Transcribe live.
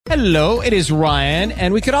Hello, it is Ryan,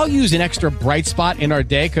 and we could all use an extra bright spot in our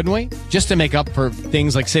day, couldn't we? Just to make up for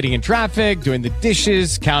things like sitting in traffic, doing the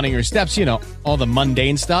dishes, counting your steps, you know, all the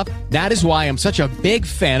mundane stuff. That is why I'm such a big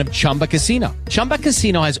fan of Chumba Casino. Chumba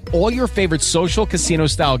Casino has all your favorite social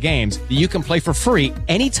casino-style games that you can play for free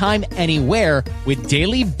anytime, anywhere with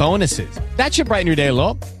daily bonuses. That should brighten your day a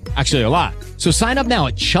little. Actually, a lot. So sign up now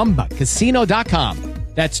at ChumbaCasino.com.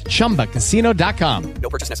 That's ChumbaCasino.com. No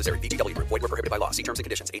purchase necessary. VGW Group. Void where prohibited by law. See terms and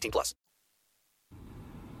conditions. 18+.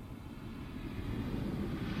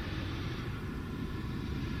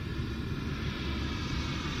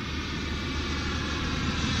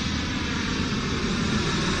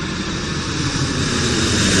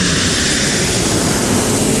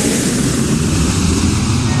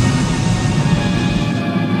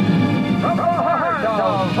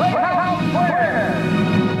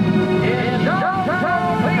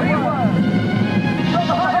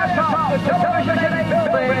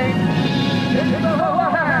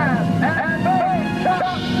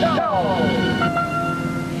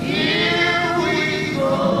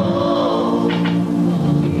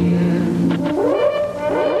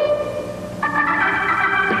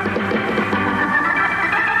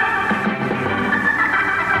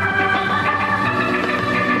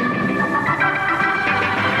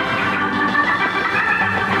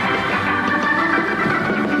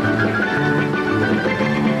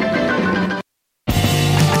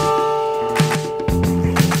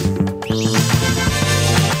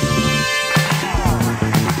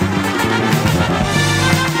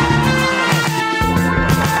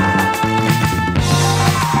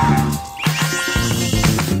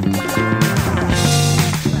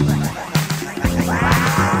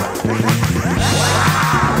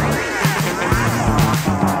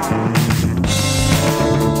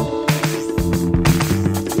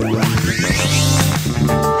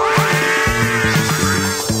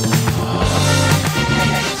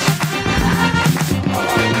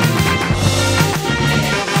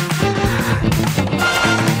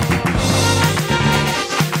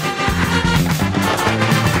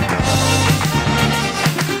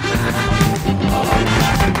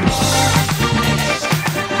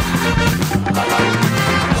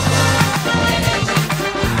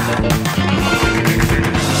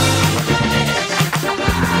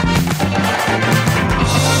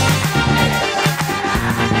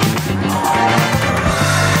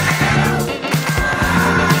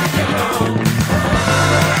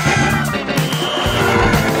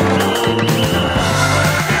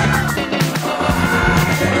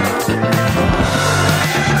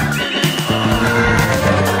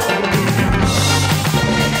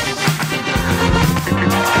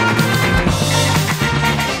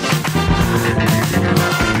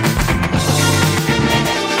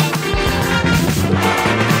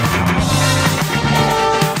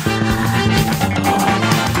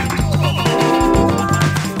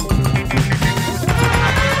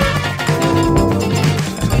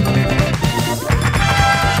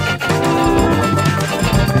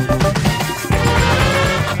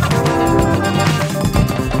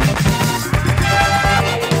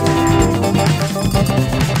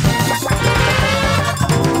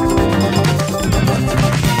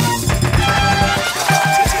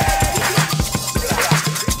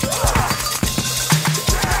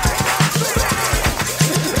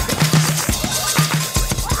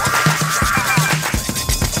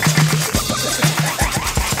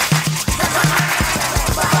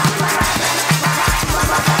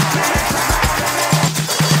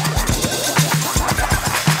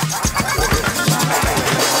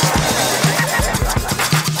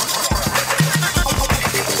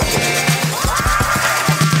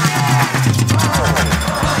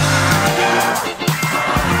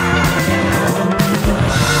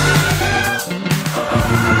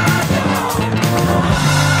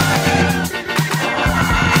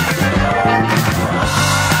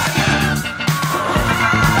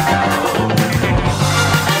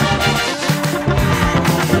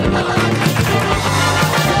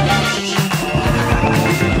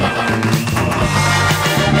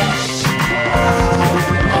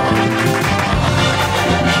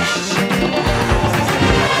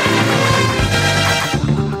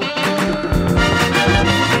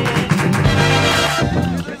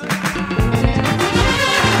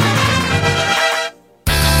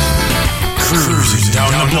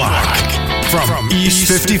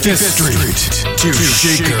 East 55th Street to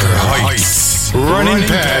Shaker Heights. Running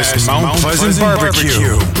past Mount Pleasant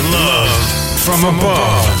Barbecue. Love from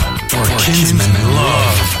above for Kinsman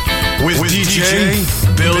Love. With DJ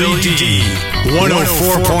Billy D.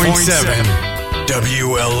 104.7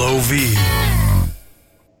 WLOV.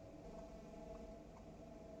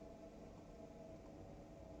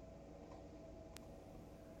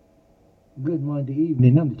 Good Monday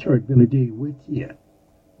evening. I'm Detroit Billy D with you,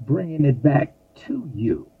 bringing it back to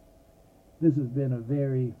you. This has been a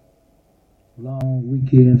very long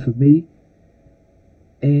weekend for me,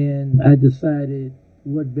 and I decided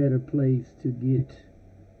what better place to get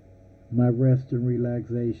my rest and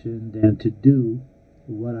relaxation than to do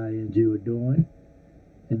what I enjoy doing,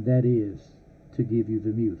 and that is to give you the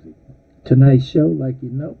music. Tonight's show, like you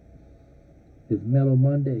know, is Mellow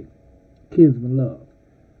Monday, Kinsman Love,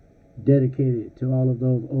 dedicated to all of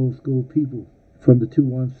those old school people from the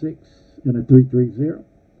 216 and the 330,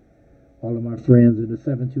 all of my friends in the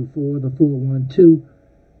 724, the 412,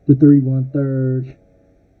 the 313,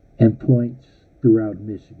 and points throughout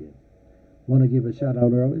Michigan. Want to give a shout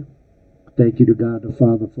out early. Thank you to God the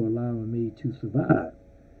Father for allowing me to survive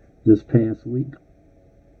this past week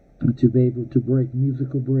and to be able to break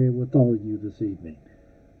musical bread with all of you this evening.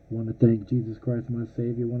 Want to thank Jesus Christ, my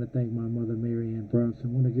Savior. Want to thank my mother, Mary Ann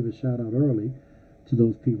Bronson. Want to give a shout out early to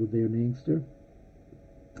those people there in Inkster.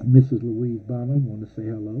 Mrs. Louise Bonham, want to say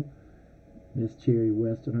hello. Miss Cherry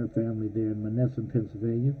West and her family there in Monessen,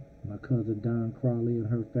 Pennsylvania. My cousin Don Crawley and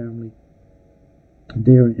her family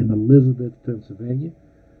there in Elizabeth, Pennsylvania.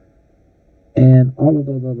 And all of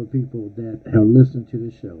those other people that have listened to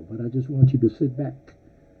the show. But I just want you to sit back,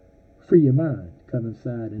 free your mind, come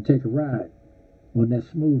inside and take a ride on that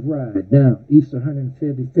smooth ride down East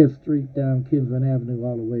 155th Street, down Kinsman Avenue,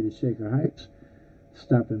 all the way to Shaker Heights,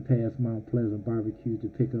 stopping past Mount Pleasant Barbecue to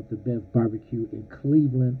pick up the best barbecue in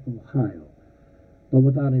Cleveland, Ohio. But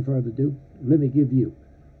without any further ado, let me give you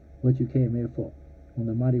what you came here for on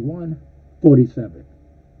the Mighty 147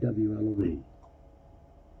 WLOV.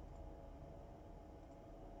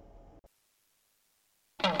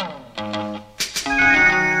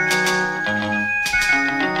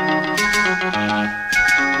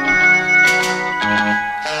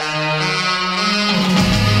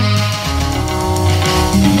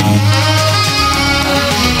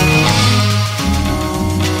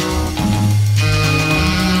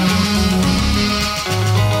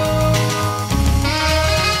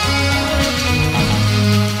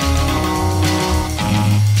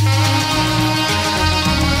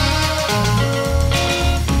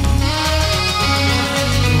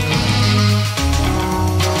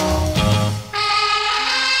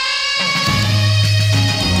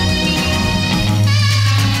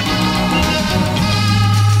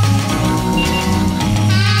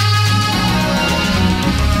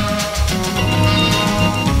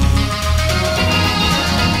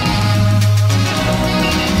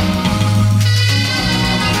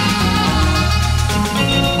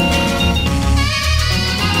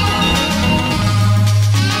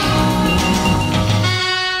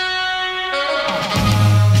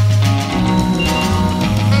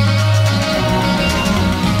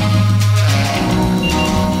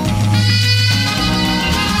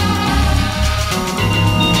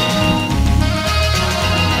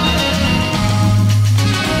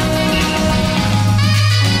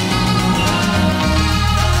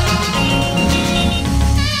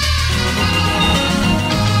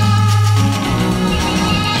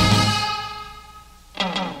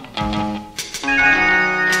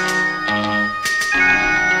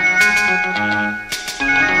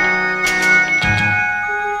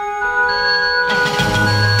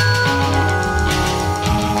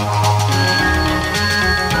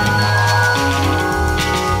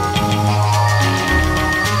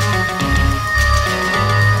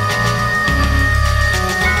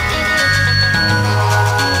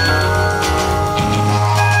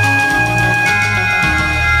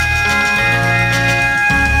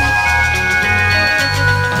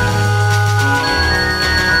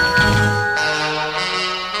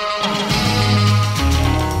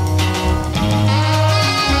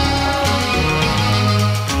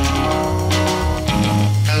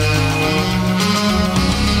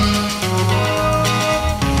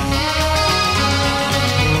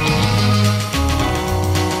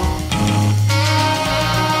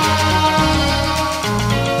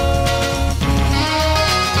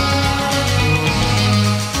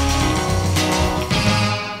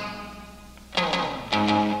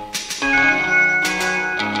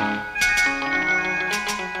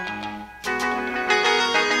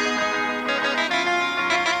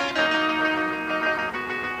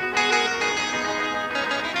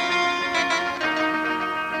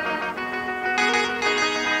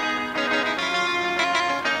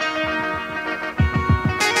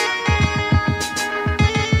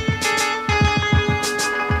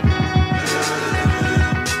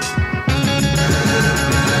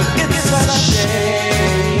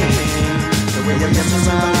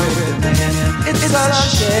 It's such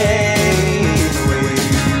a shame the way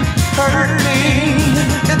you hurt hurt me.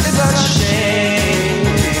 It's a shame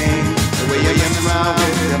the way you mess around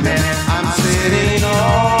with your man. I'm sitting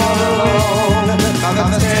all alone on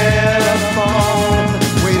the telephone,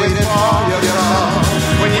 waiting for your call.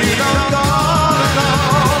 When you don't call,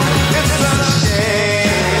 it's a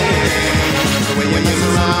shame the way you mess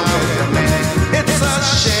around with your man. It's a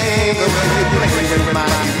shame the way you play with my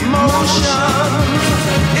emotions.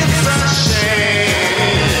 It's a shame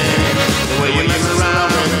the way you mess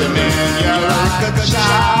around with the man. You're like a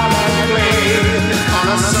child at play on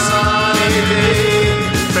a sunny day.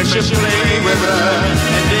 First you play with her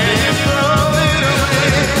and then you throw it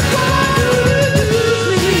away. Why do you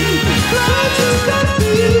use me? Try to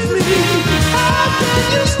confuse me. How can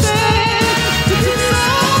you stand to be so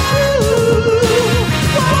cruel?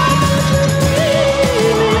 Why don't you leave me?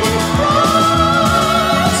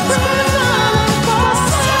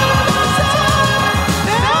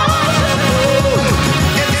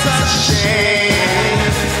 It's a shame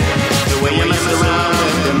the way you mess around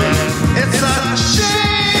with the man. It's a shame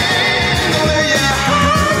the way you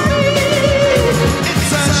hurt me.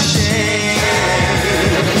 It's a shame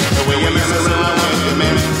the way you mess around with the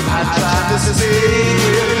man. I tried to stay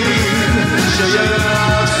with you, show you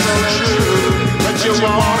love so true, but you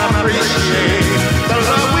won't appreciate the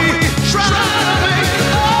love we try to make.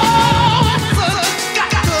 Oh, it's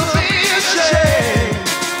got to be a shame.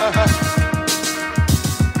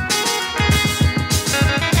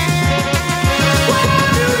 Why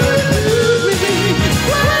do you use me?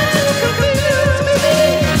 Why do you confuse me?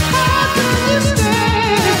 How can you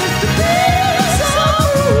stand to be so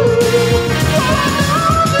cruel? Why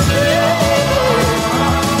don't you leave me?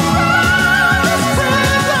 This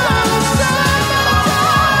friends on the side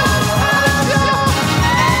of your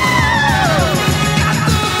got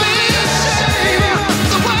to be a shame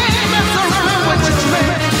the way you mess around with your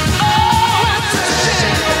man. Oh, it's a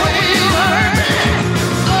shame the way you hurt me.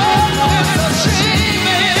 Oh, it's a shame,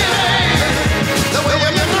 baby, the way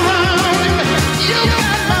you mess around. You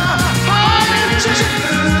got my heart in check,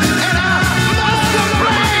 and I must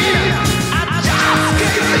complain. I just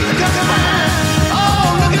can't think of mine.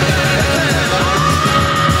 Oh, look at that.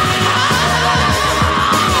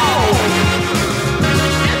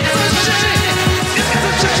 It's a shame. It's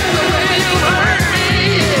a shame the way you hurt me.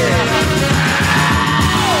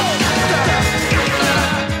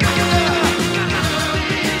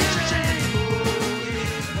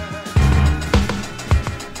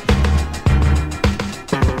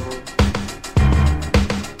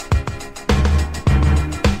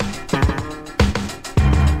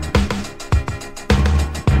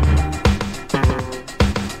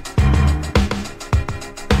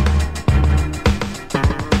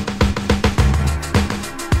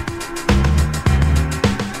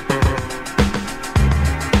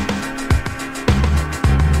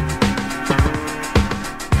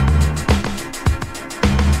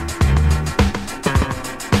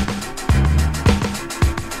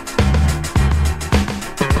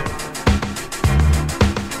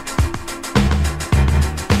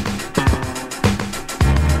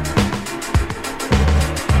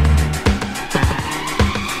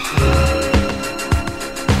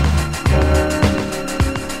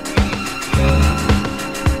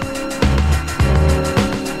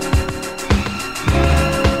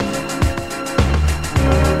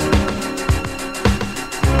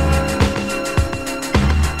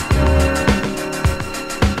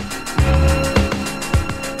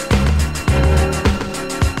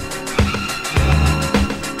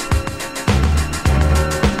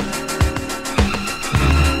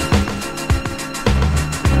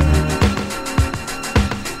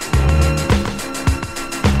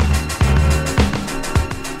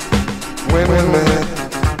 When we met,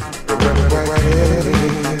 the red white lady,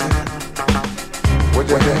 what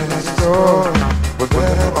you had in store was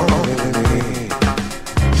better on me.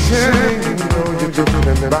 Shame, you know you took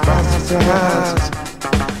me by surprise.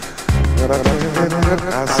 When I turned and looked,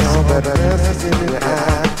 I saw that message in your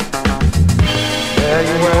eye. There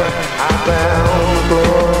you were, I found the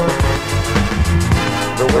floor.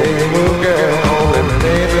 The way you move, girl, only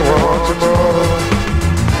made me want you more.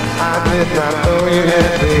 I did not know you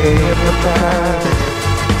had me hypnotized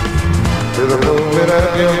to the movement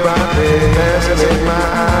of your body dancing in my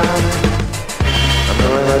eyes. I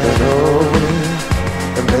know that you know me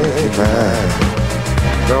and make you mine.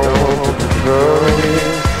 Don't want to control you,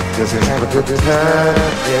 just have a good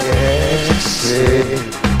time in ecstasy.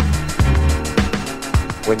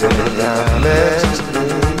 When you lay down next to me,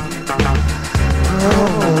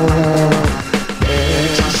 oh,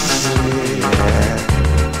 ecstasy, yeah.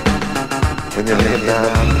 When you lay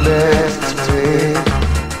down next to me,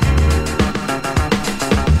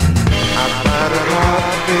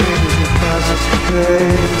 say,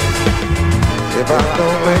 if I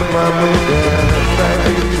don't make my move down, back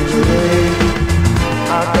to you today,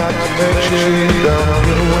 I got to make sure you don't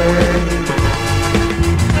get away.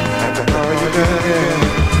 And to call you again,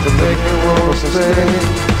 to make you want to stay.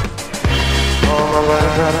 All my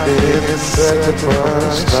life I did is set the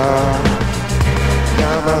first star.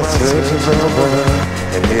 Now my search is over,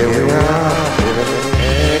 and here we are, living in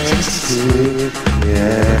ecstasy,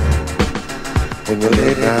 yeah. When you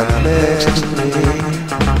lay down next to me,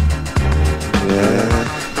 yeah,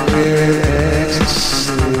 we're in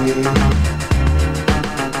ecstasy.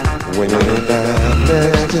 When you lay down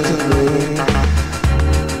next to me.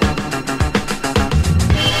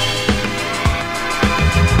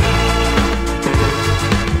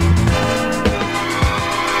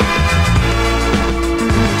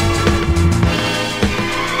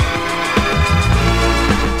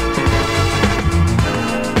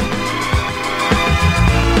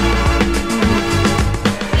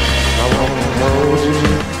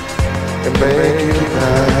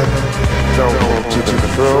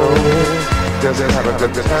 Just have a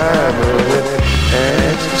good time with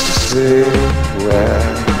ecstasy. Well,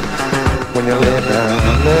 when you lay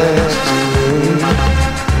down next to me,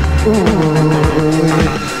 ooh,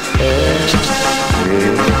 ecstasy.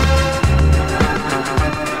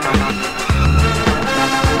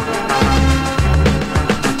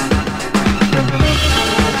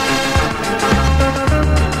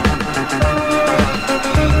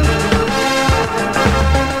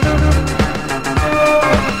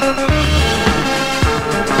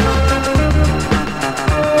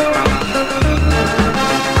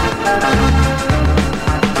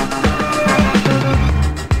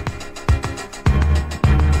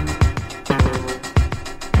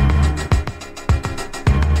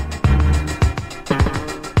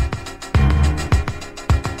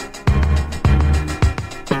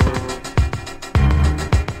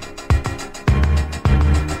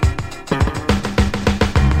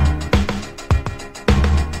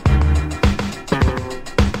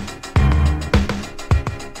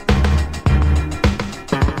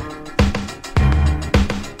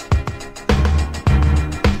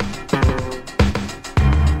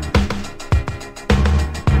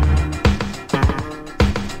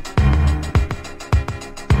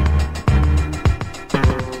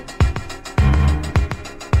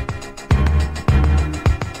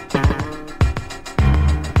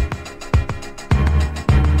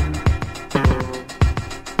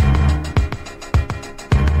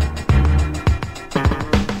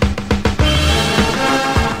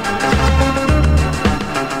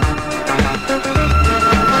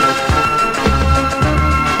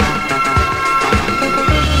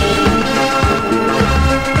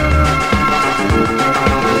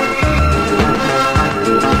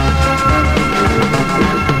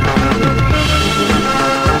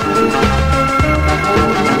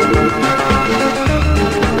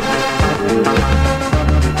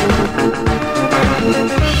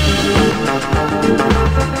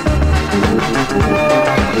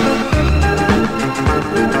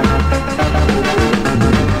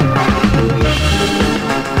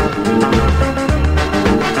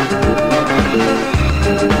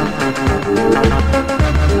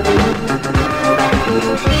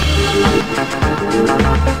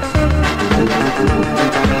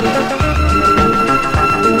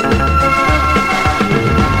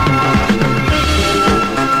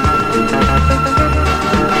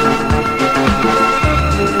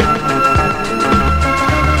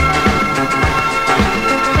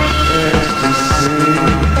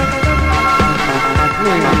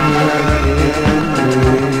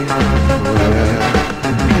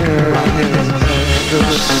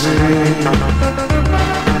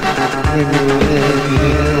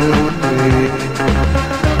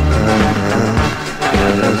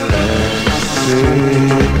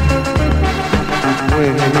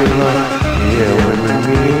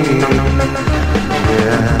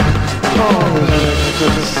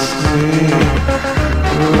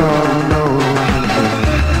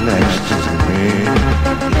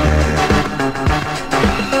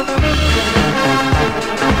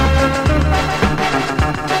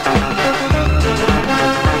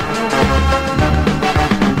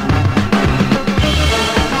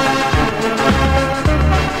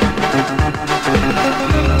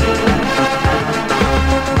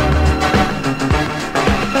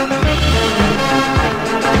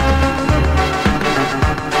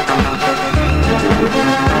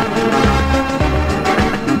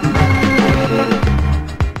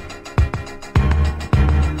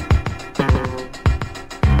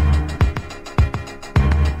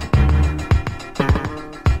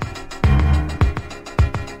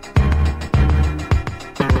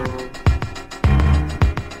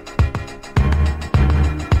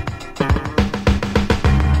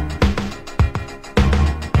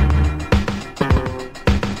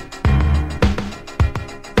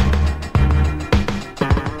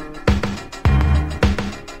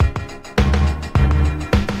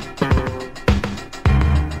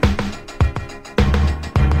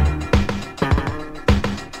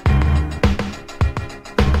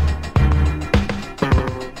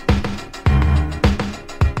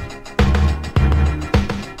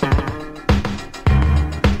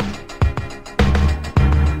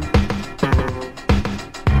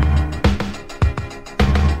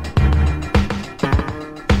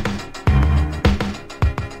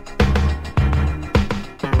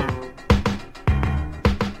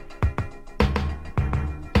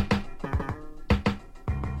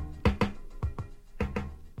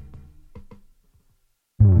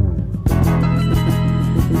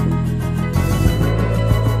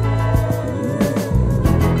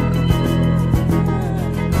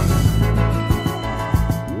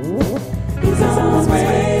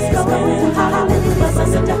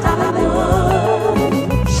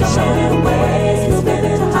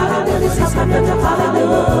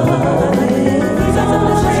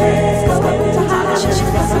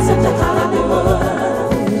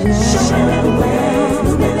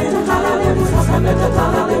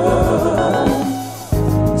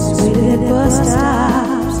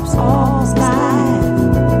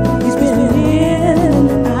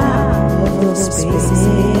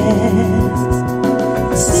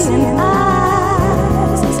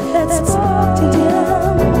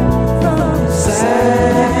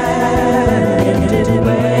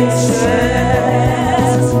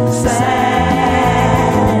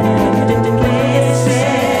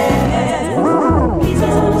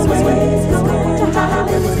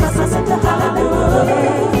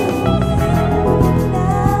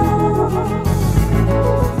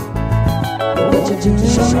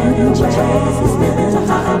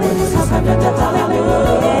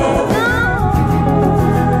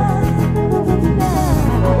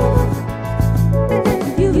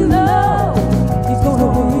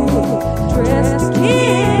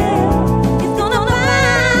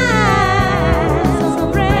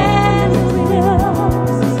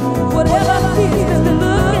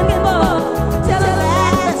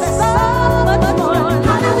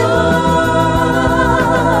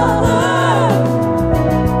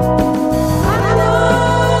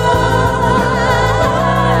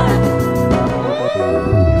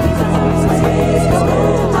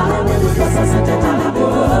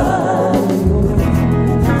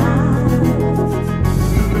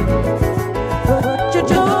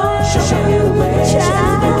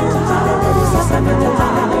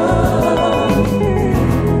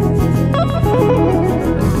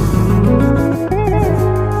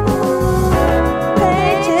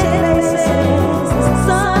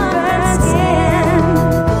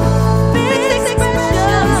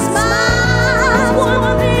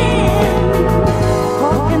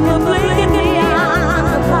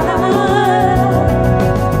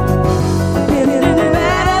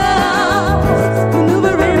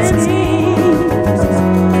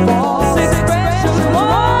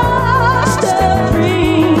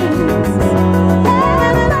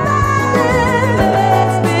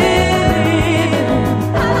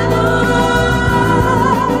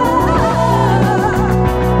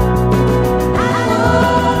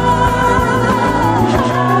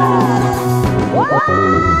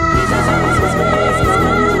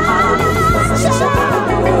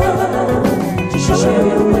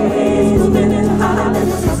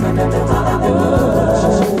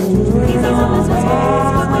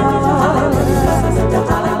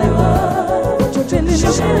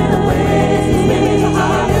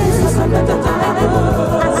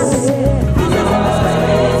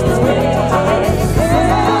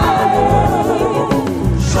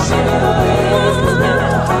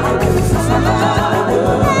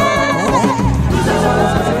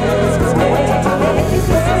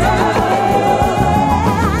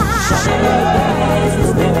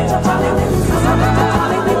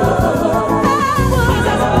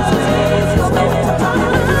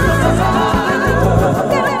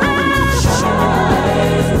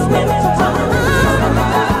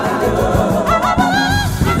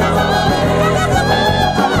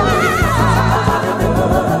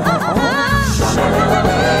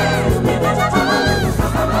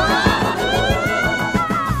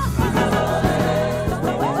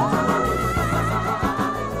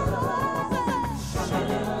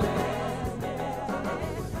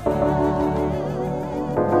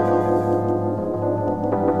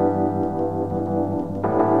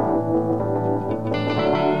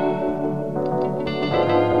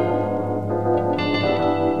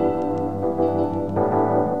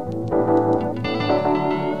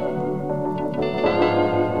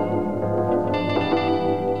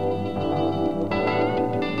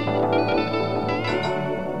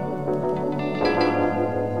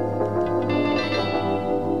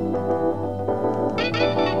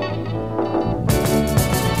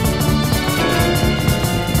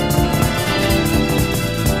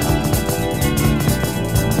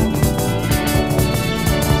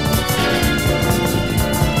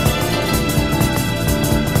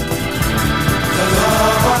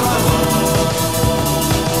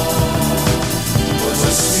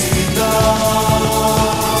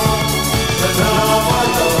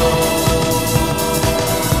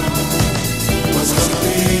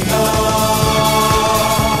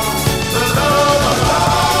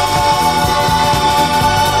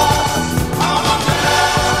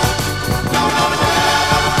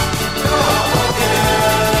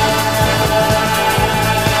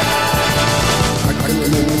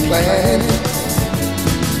 land.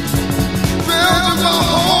 Build my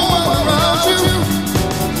home around you.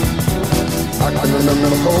 I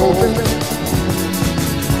remember hoping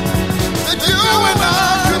that you and I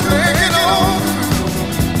could make it on.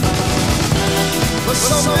 But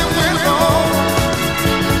something went wrong.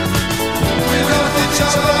 We loved each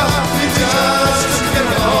other, we just couldn't get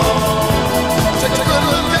along. Take a good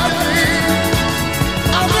look at me.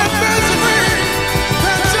 I'm that misery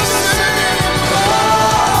that just seemed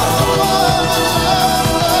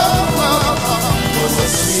was a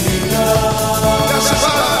sweet love. That's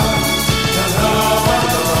right. The love I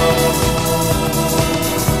know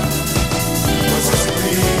was a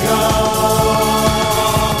sweet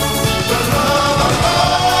love. The love I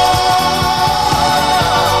know.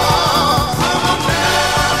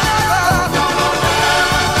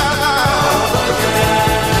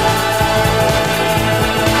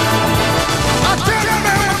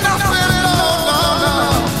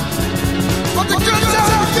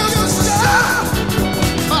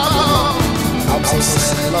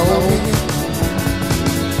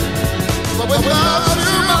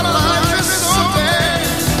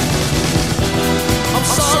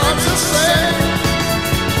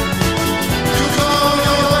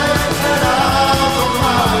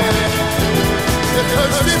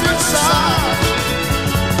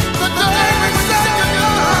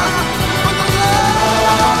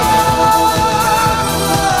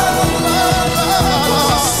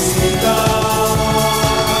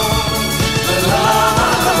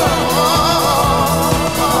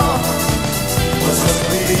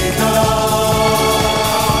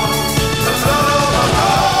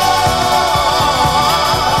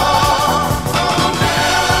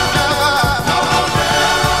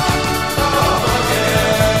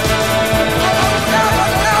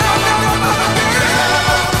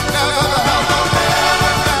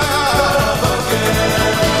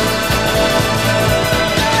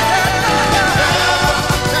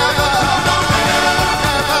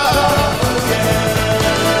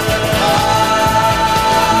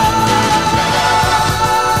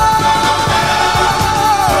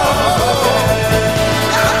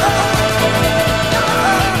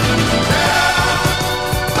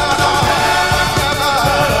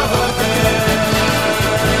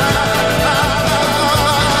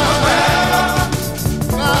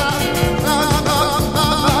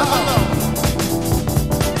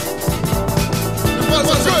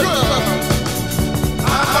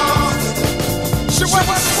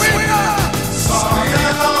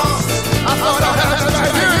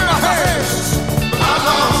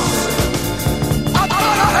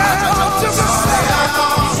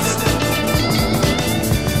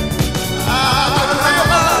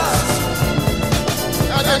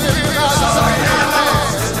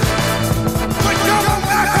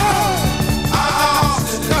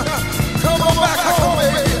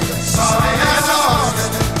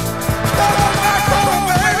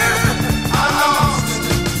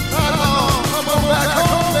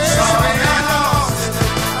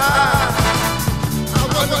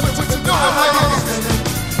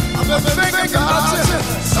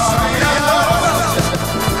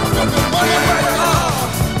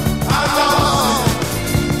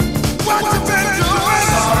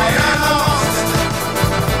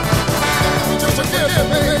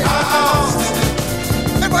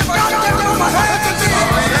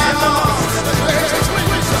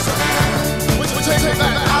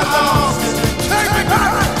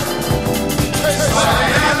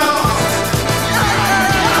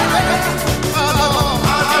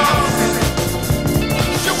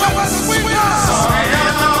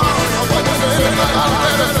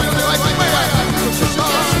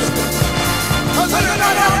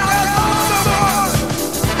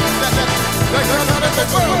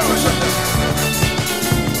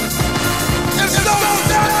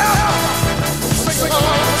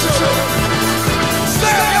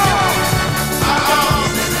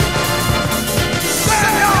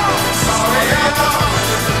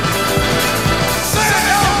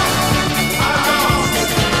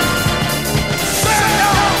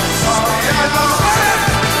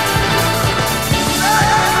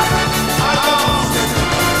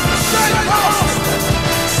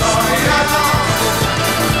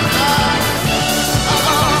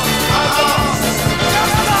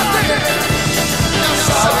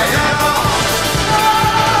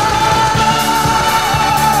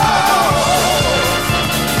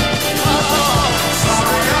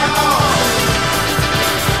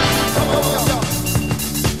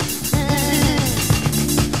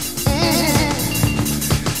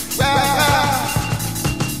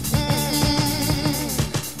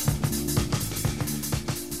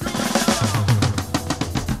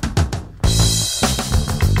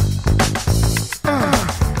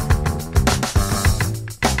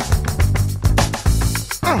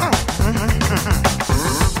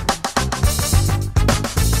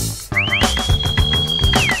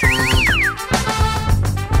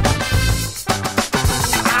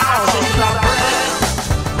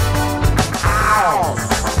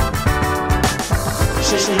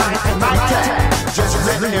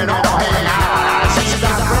 letting all hang out. She's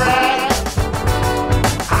a brick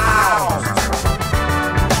house.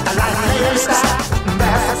 Like ladies that,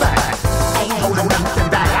 that's a fact. Ain't holding nothing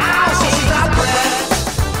back. She's a brick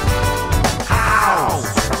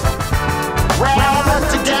house. Well put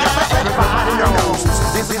together, everybody knows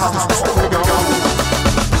this is how the story goes.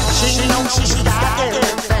 She knows she got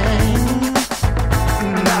everything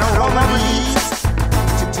that a woman needs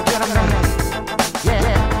to get a man. Yeah,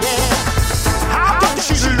 yeah. How can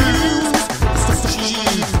she lose? So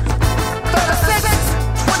she's 36,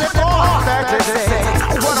 24,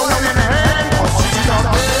 36. What a woman in. Oh, she's a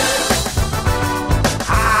big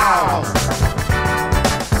house.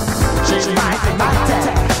 She's mighty,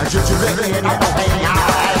 just really in your hang out.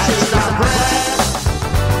 She's a brick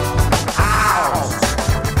house.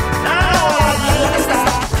 Now all I need is that.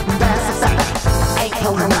 That's a fact. Ain't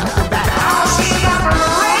holding nothing back. Oh, she's a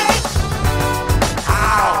brick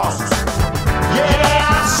house.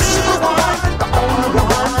 Yeah, she's the one, the only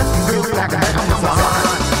one. Built like a Amazon.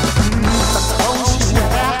 The clothes she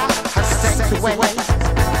wear, her sexy way,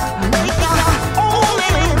 making her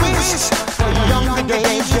only wish for younger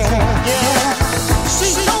days. Yeah, yeah. She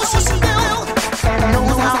knows she's built and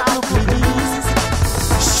knows how to please.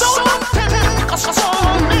 So nothing cause so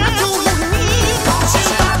many do you need.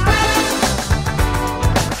 She's a brick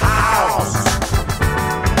house.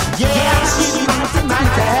 Yeah, she's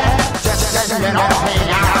mighty. Just letting it all hang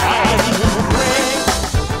out. Brick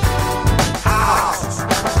house.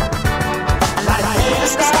 Like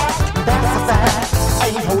this, that's a fact.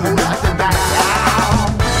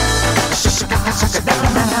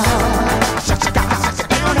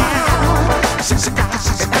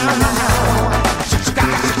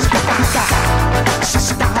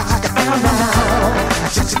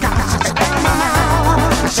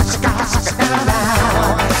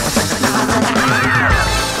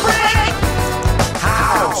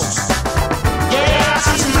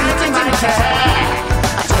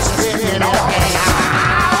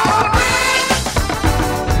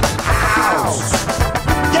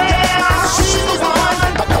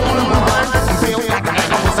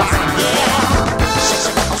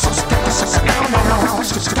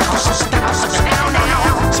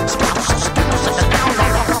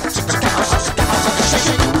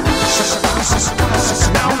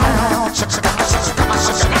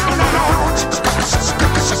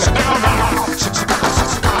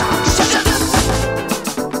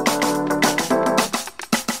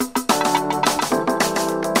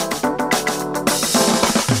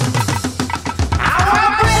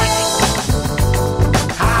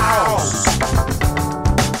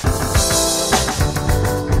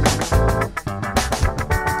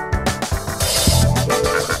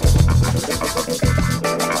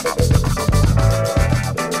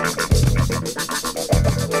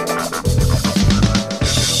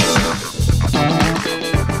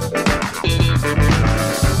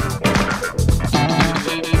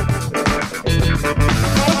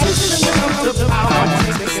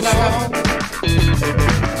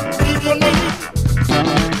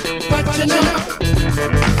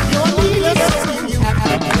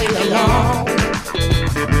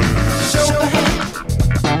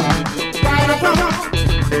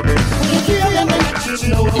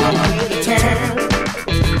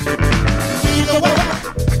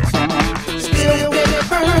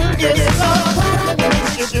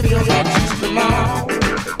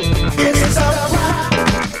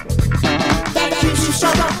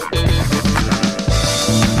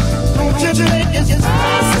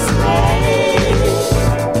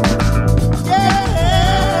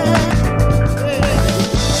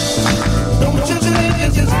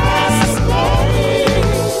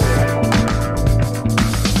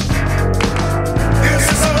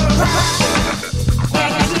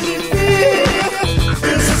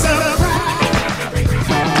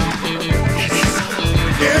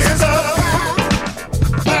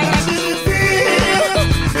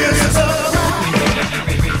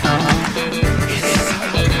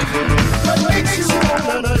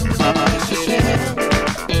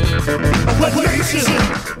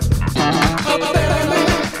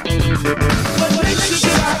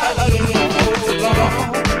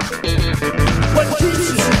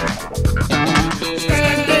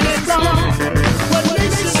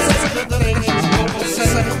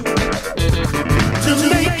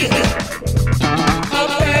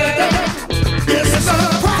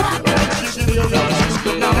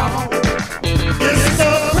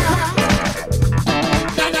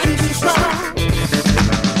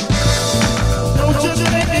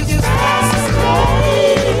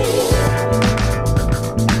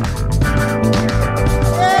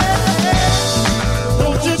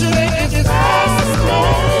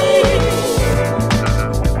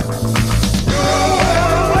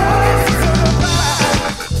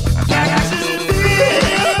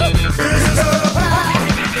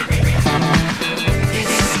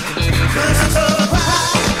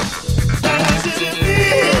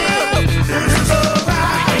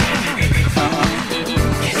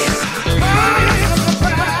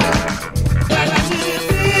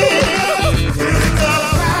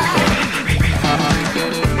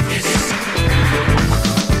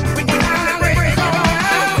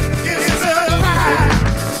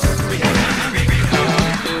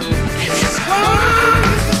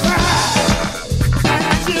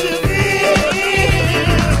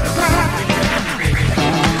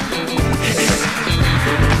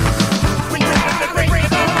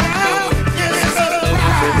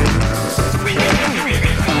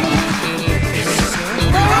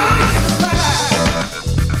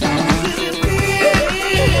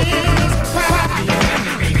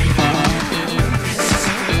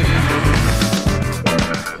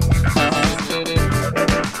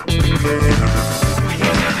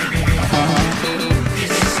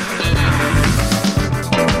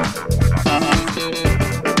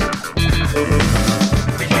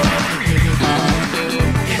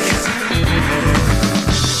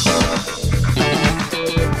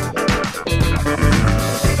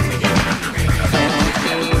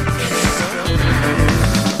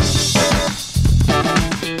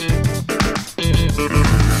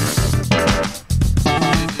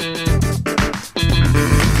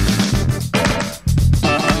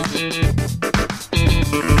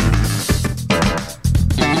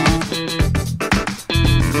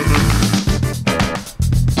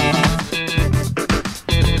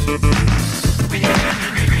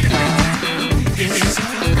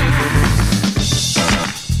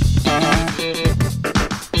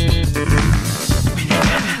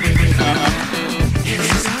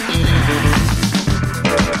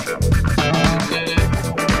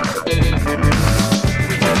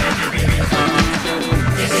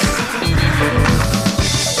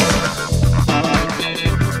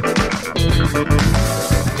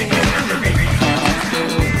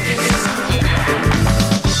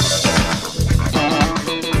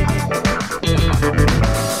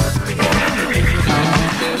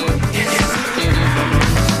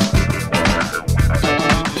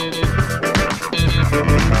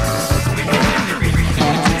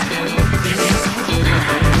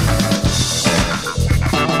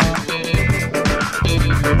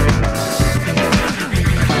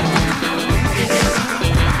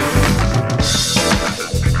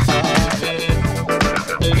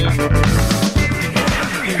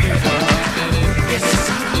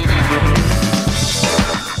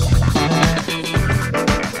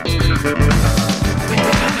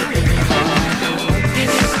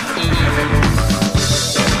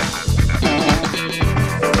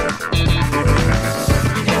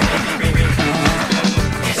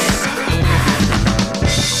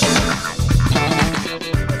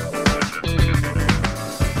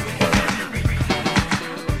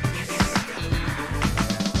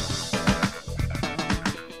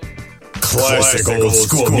 Classic old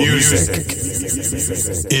school music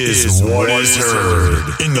is what is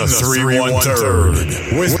heard in the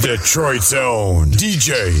 313 with Detroit's own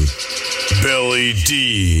DJ Billy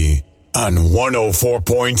D on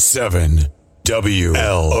 104.7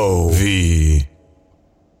 WLOV.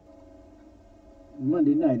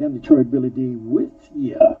 Monday night, I'm Detroit Billy D with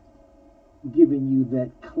ya, giving you that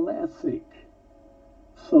classic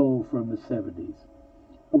soul from the 70s.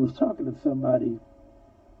 I was talking to somebody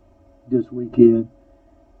this weekend,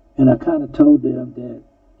 and I kind of told them that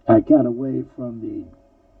I got away from the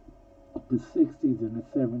 60s and the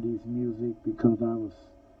 70s music because I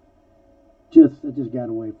just got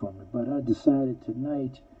away from it. But I decided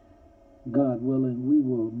tonight, God willing, we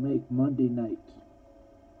will make Monday night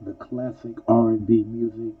the classic R&B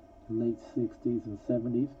music, late 60s and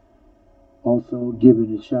 70s. Also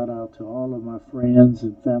giving a shout out to all of my friends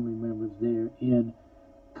and family members there in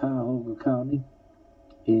Cuyahoga County,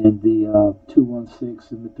 and the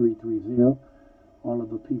 216 and the 330, all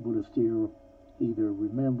of the people that still either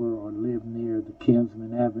remember or live near the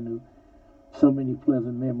Kinsman Avenue. So many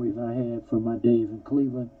pleasant memories I had from my days in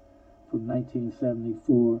Cleveland from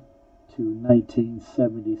 1974 to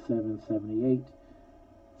 1977, 78.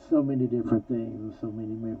 So many different things and so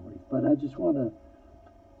many memories. But I just want to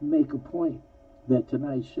make a point that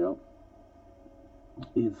tonight's show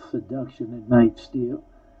is Seduction at Night still.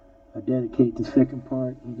 I dedicate the second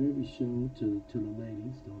part of every show to the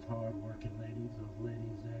ladies, those hard-working ladies, those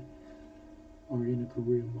ladies that are in a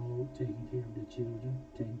career mode, taking care of their children,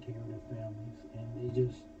 taking care of their families, and they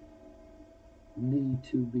just need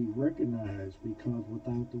to be recognized because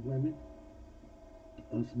without the women,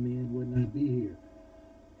 us men would not be here.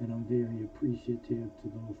 And I'm very appreciative to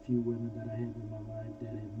those few women that I have in my life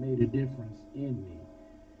that have made a difference in me.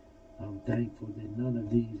 I'm thankful that none of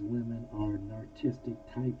these women are an artistic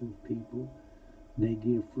type of people. They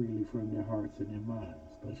give freely from their hearts and their minds.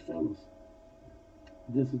 But fellas,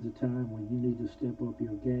 this is the time when you need to step up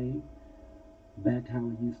your game, back how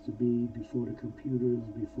it used to be before the computers,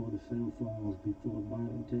 before the cell phones, before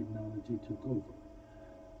modern technology took over.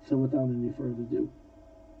 So without any further ado,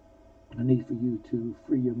 I need for you to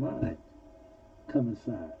free your mind, come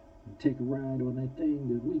inside, and take a ride on that thing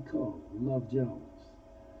that we call Love Jones.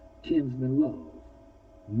 Kinsman Love,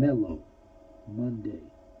 Mellow, Monday.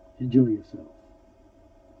 Enjoy yourself.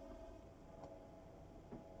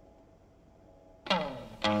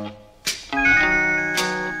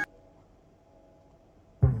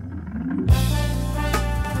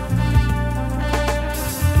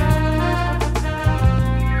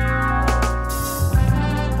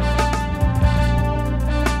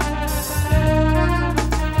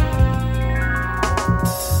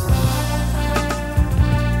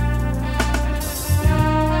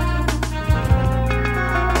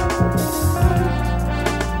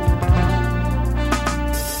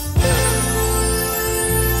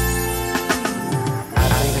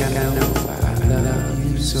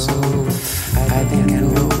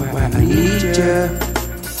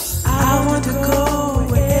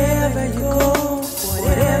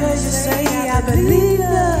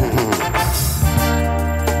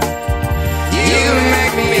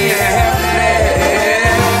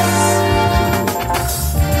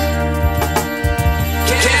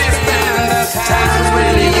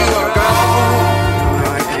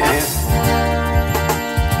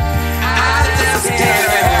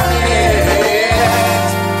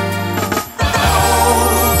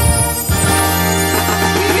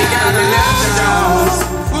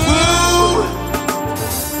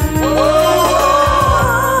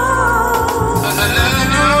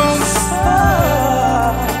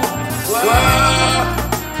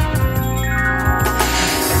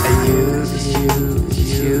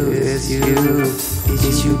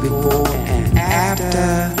 before and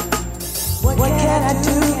after. What can I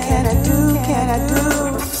do? Can I do? Can I do?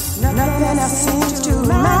 Nothing else seems to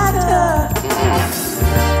matter.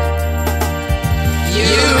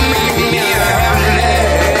 You make me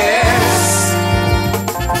helpless.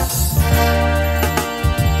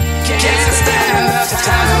 Can't stand the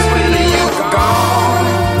times when you're gone.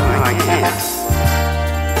 No, I can't.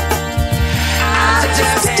 I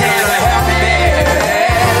just can't help it.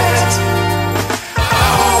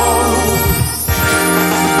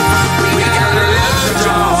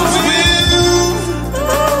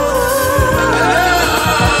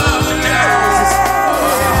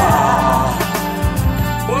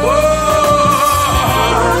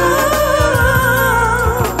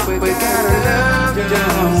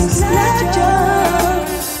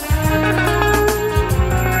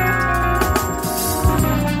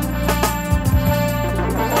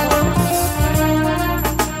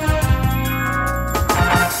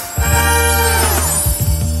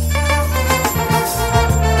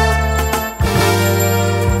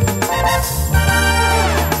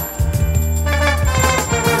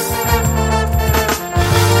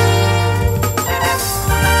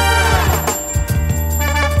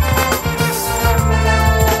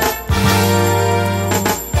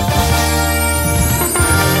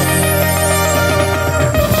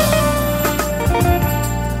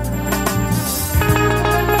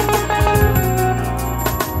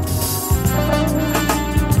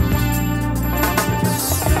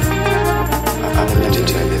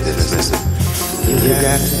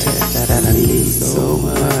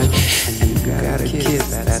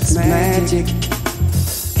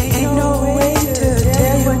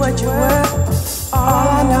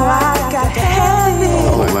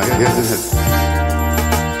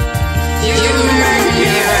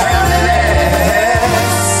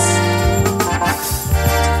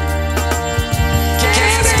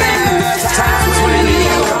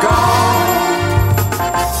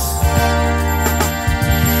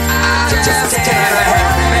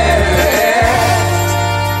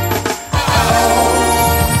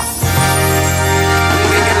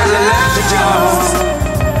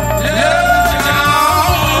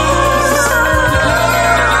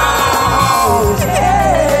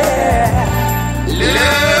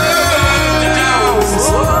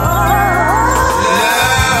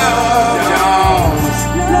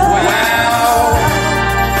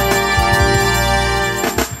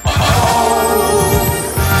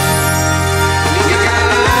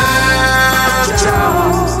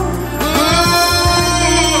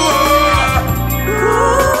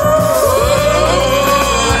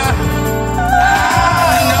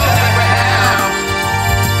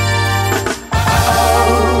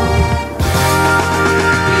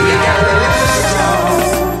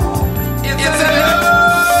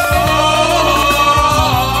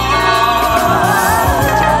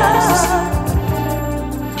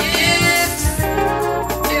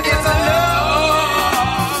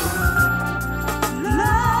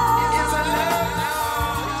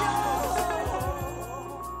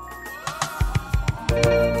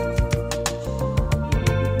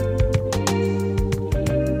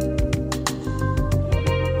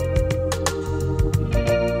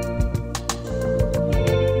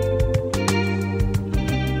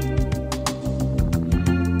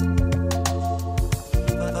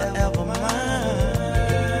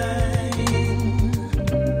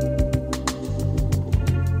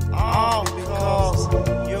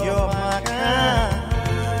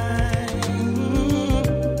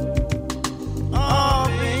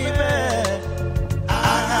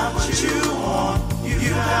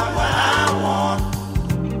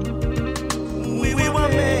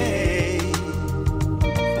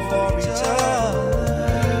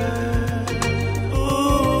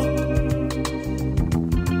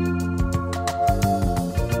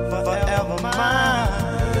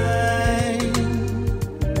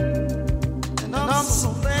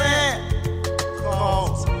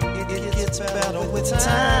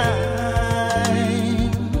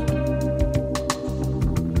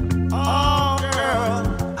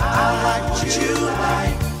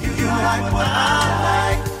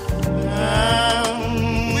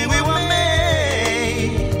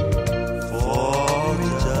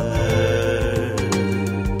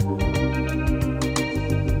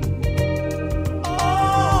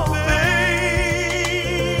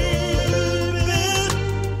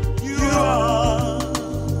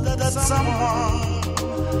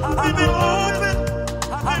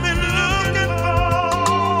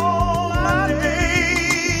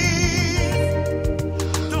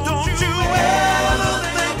 Don't you ever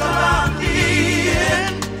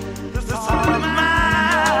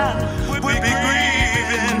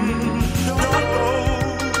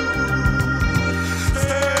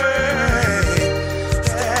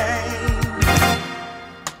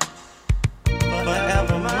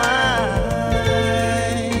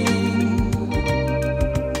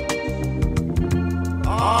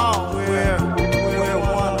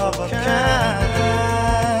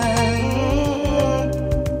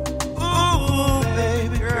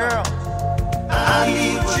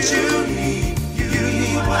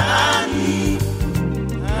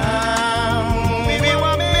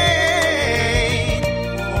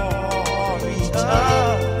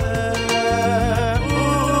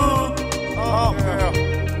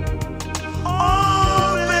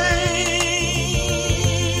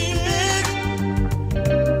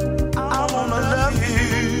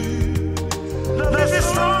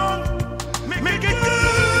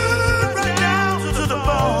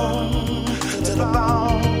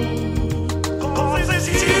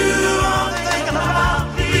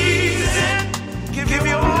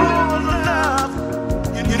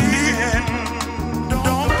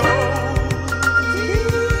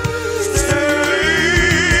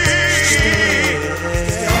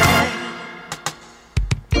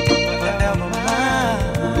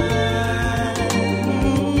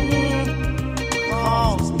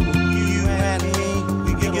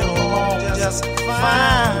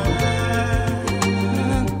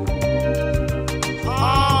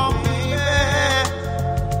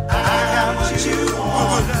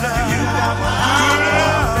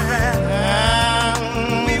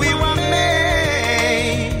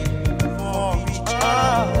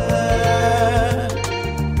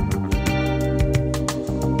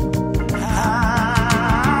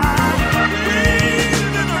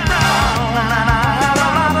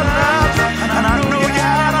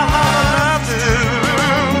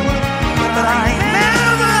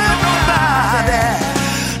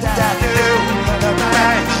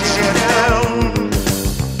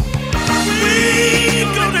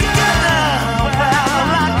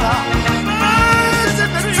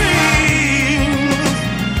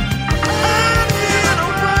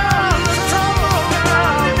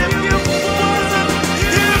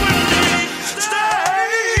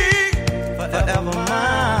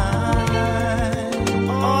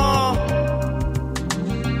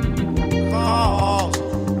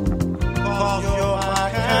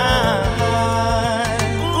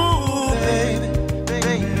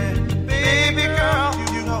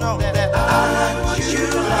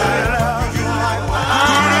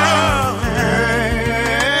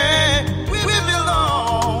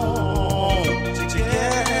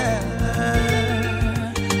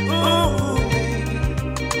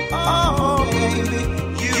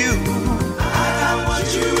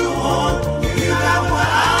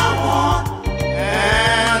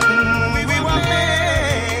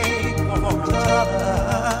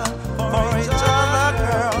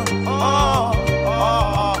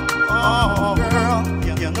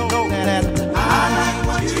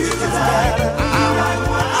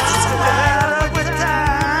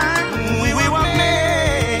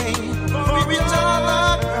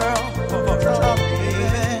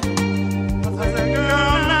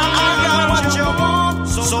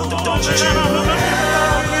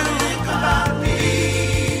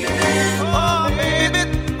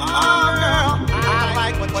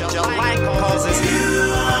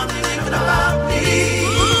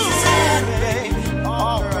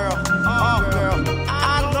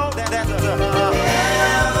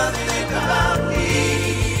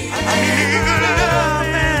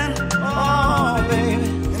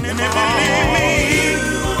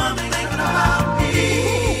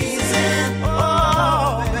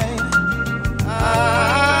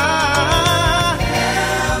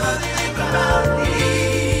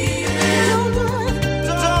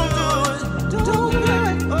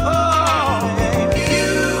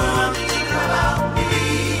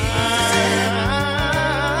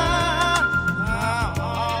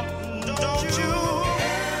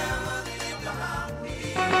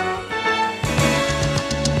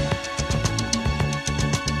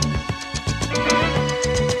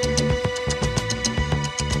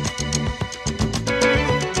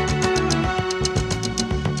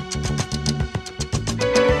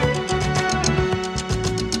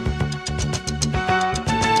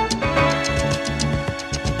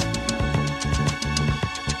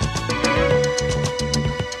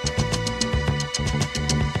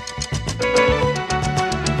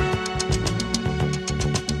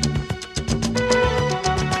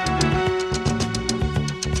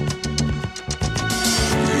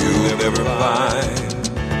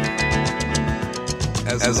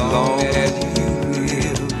as long as you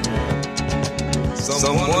live.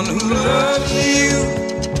 Someone who loves you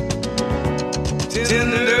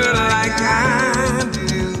tender like I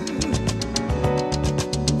do.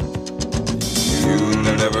 You'll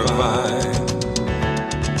never find,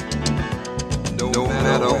 no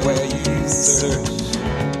matter where you search,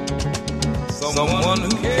 someone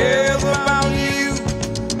who cares about you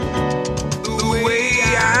the way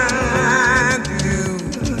I do.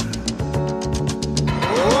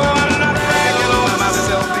 Oh, I'm not bragging on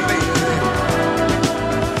myself, baby,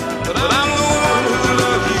 but I'm the one who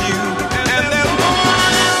loves you, and there's no one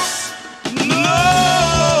else, no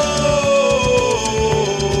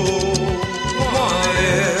one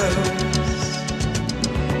else.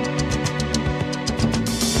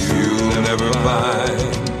 You'll never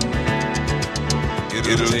find,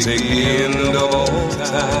 it'll take the end of all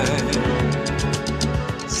time,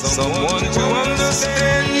 someone to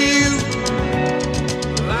understand you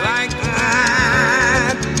like I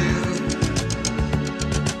do.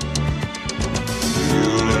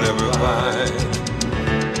 You'll never find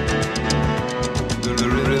the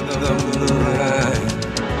rhythm, the rhyme,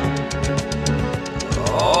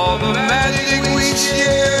 all the magic we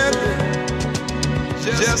share,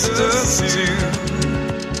 just us two.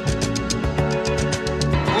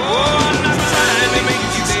 Oh, I'm not trying to make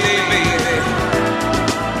you stay, baby,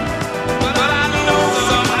 but I know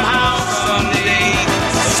someday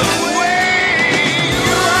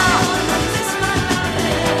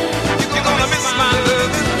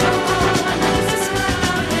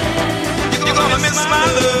my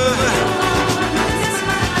love.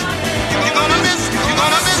 You're gonna miss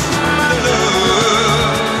my love.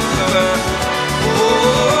 Oh,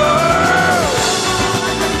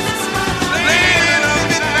 late in the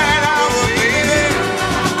midnight hour, baby,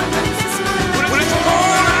 when it's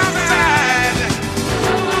cold outside,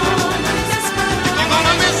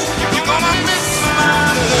 you're gonna miss my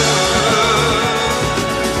love.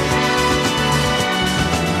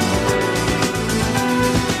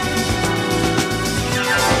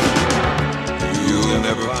 You'll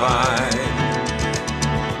never find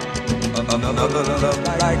another love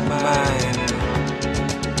like mine.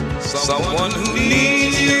 Someone who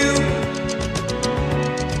needs you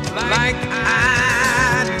like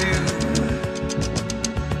I do.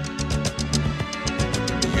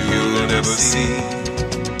 You'll never see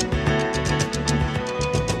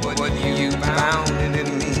what you found in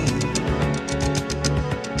me.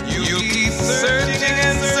 You keep searching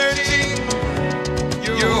and searching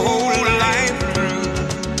your whole life through.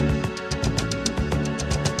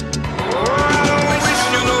 Oh, I wish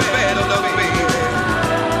you no better, love, baby.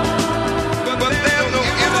 But there's no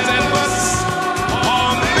ifs and buts.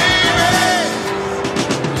 Oh, baby,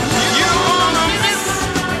 you're gonna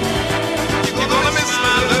miss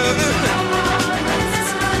my love.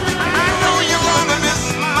 I know you're gonna miss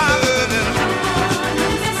my love.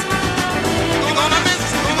 You're gonna miss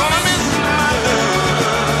my love.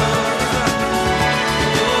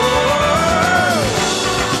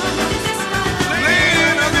 Late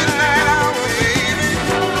in the midnight hour, baby,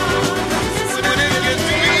 when it gets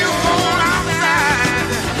real cold outside,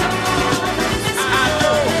 I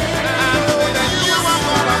know that you are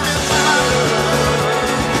gonna miss my love.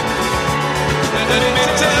 And let me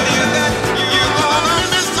tell you that you're gonna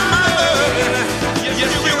miss my love.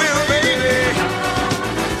 Yes, you will, baby.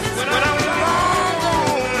 When I'm long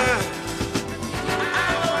gone, I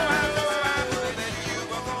know that you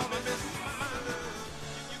are gonna miss my love.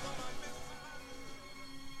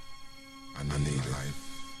 I need life.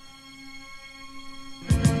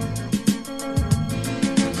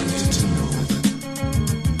 I need to know that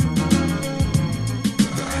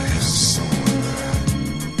I have someone that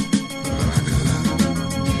I can love.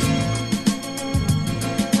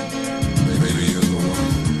 Maybe you're the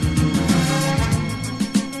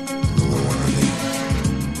one I need.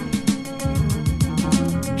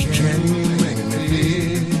 Can you make me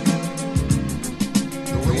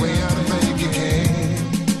feel the way I think you can?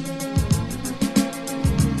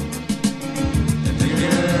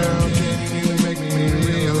 Girl, can you make me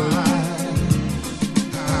realize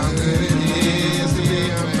how good it is to be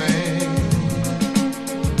a man?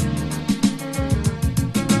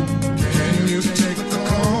 Can you take the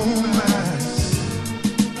cold nights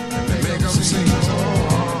and make them seem so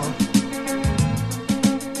hard?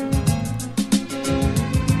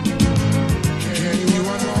 Can you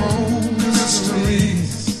unfold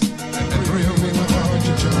mysteries and thrill me without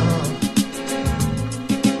your charm?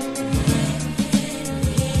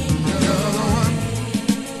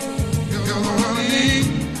 You're the one I need.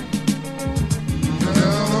 You're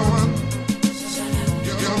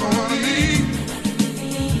the one I need.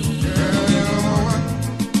 Girl, you're the one I need. Girl, you're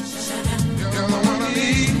the one I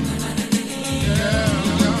need.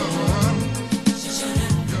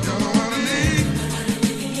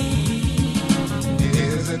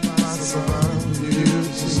 Is it possible for you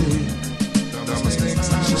to see the mistakes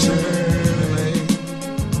I surely made?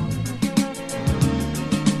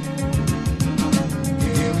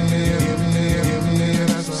 Give me an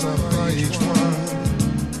answer for each one,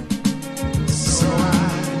 so I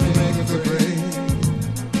can make it great.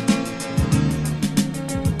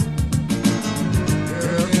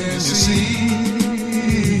 Girl, can you see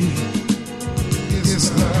it's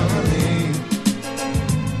love I need?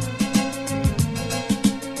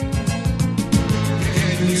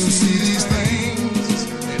 Can you see these things?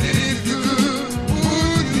 And if you could,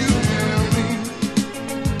 would you tell me?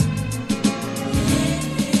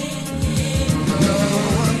 You're the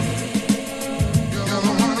one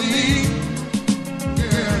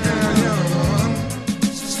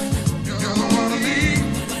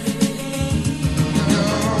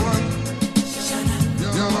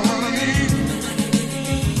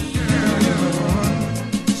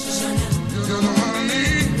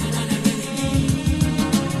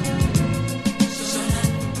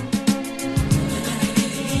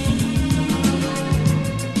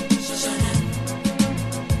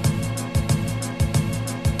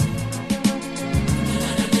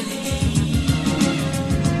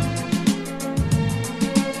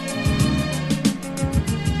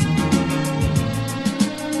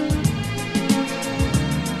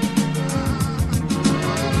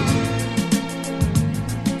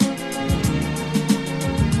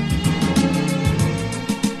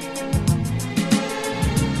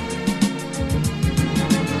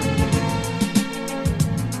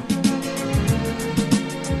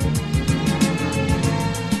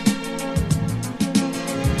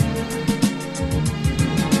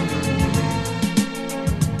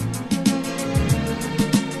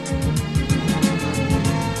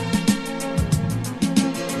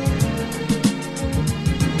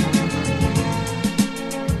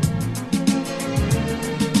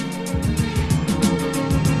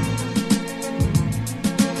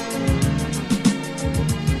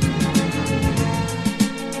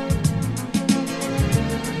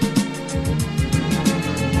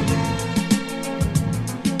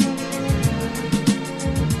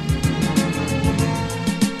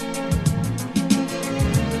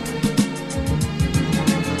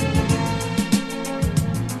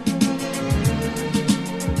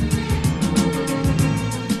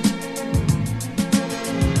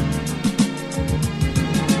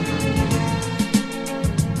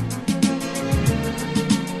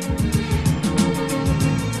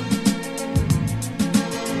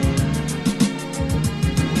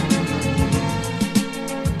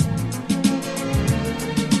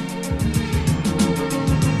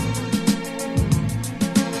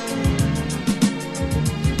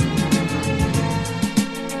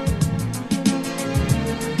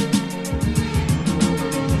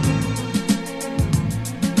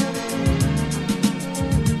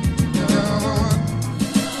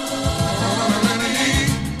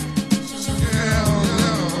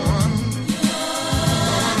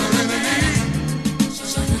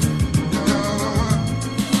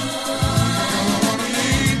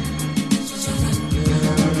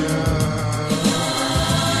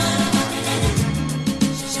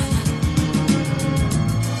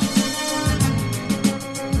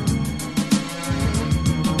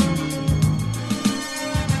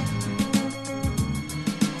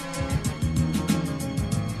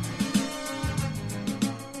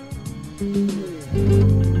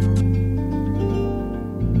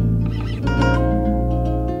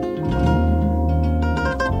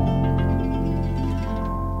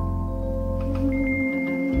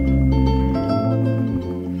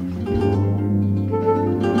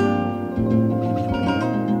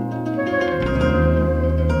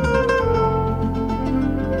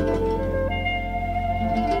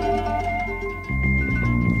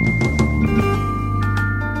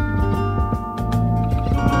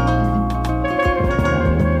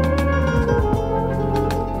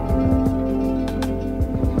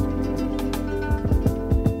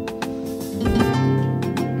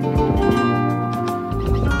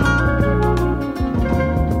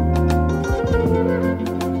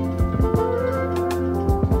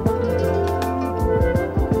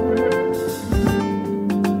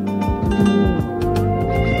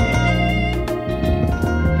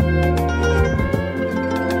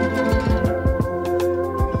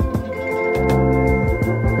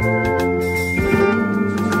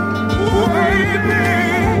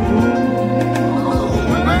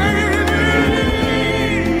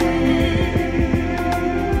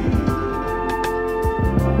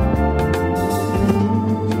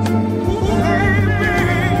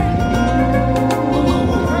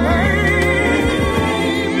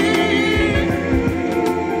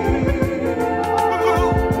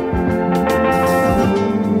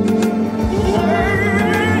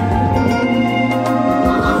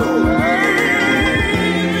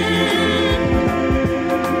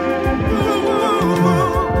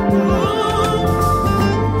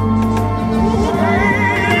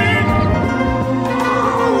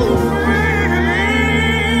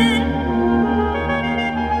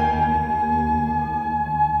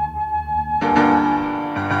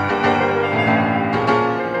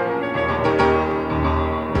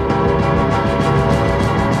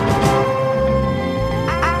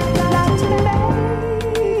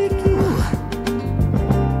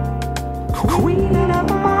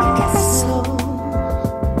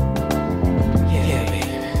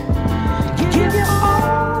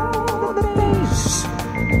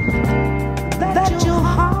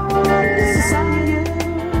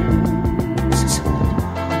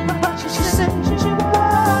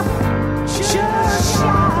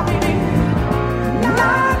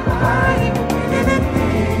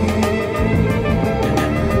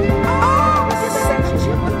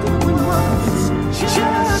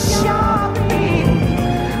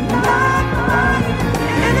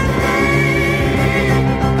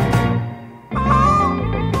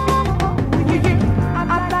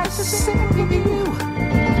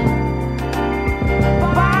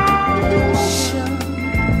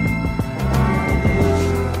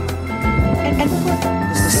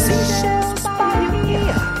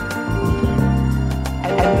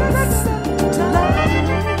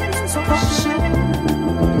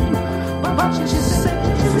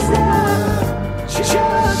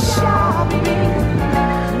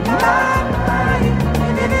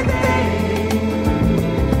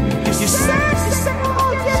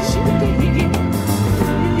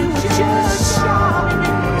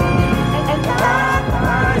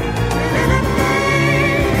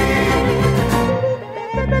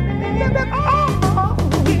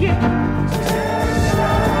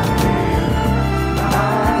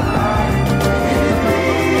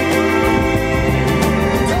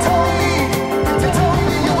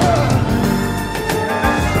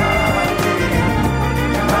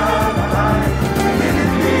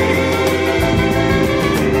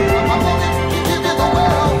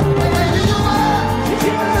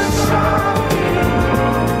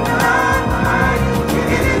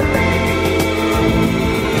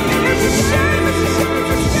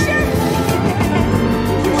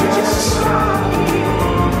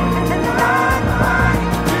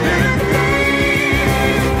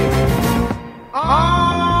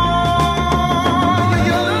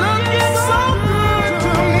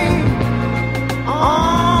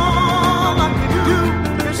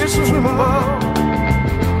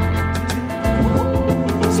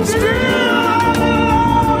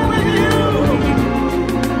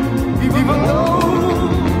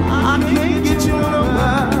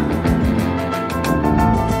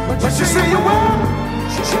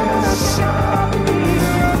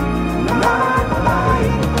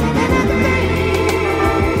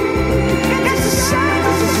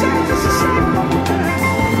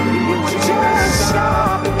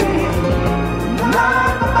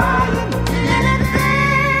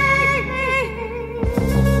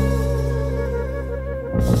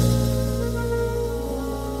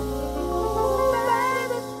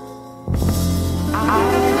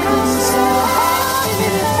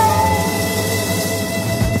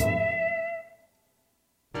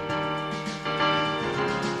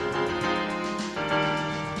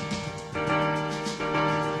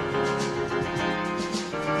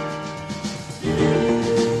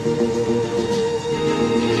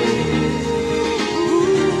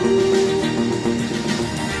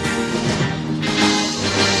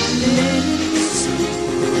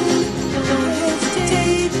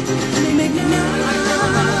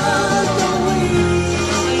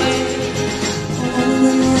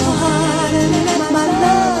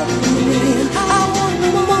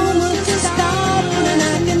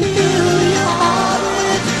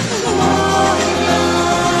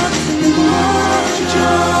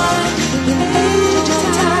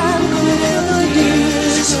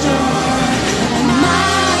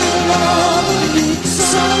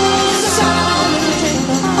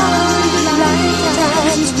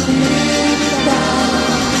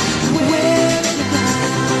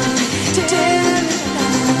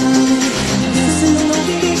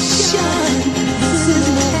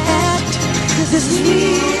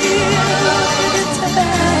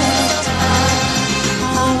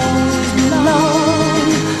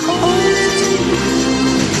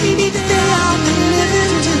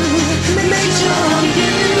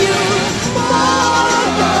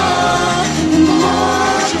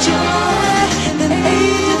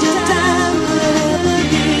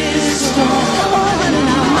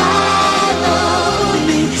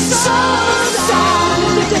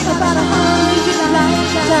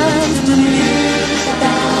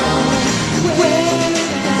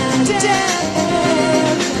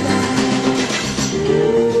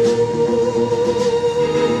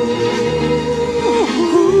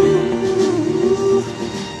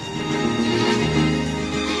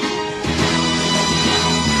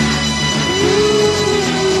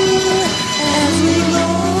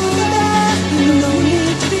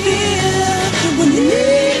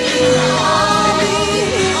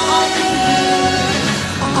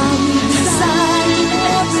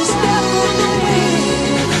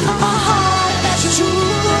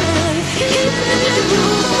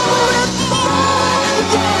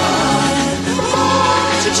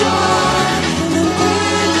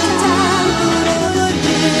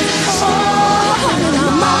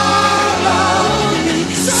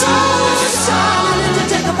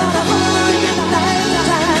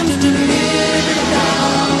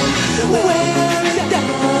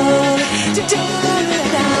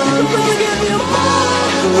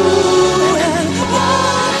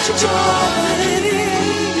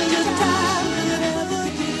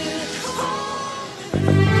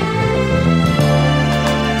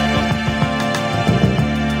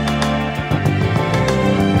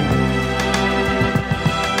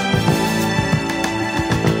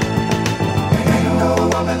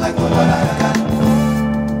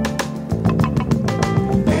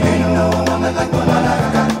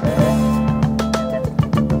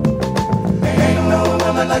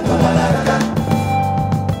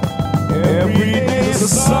Every day the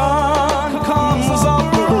sun comes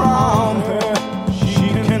up around her. She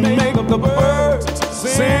can make the birds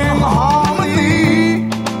sing harmony.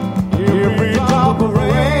 Every drop of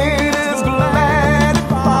rain is glad it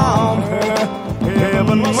found her.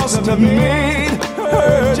 Heaven must have made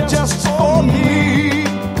her just for me.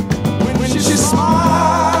 When she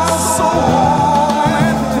smiles so warm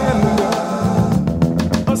and tender,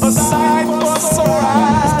 a sight for sore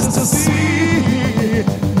eyes to see.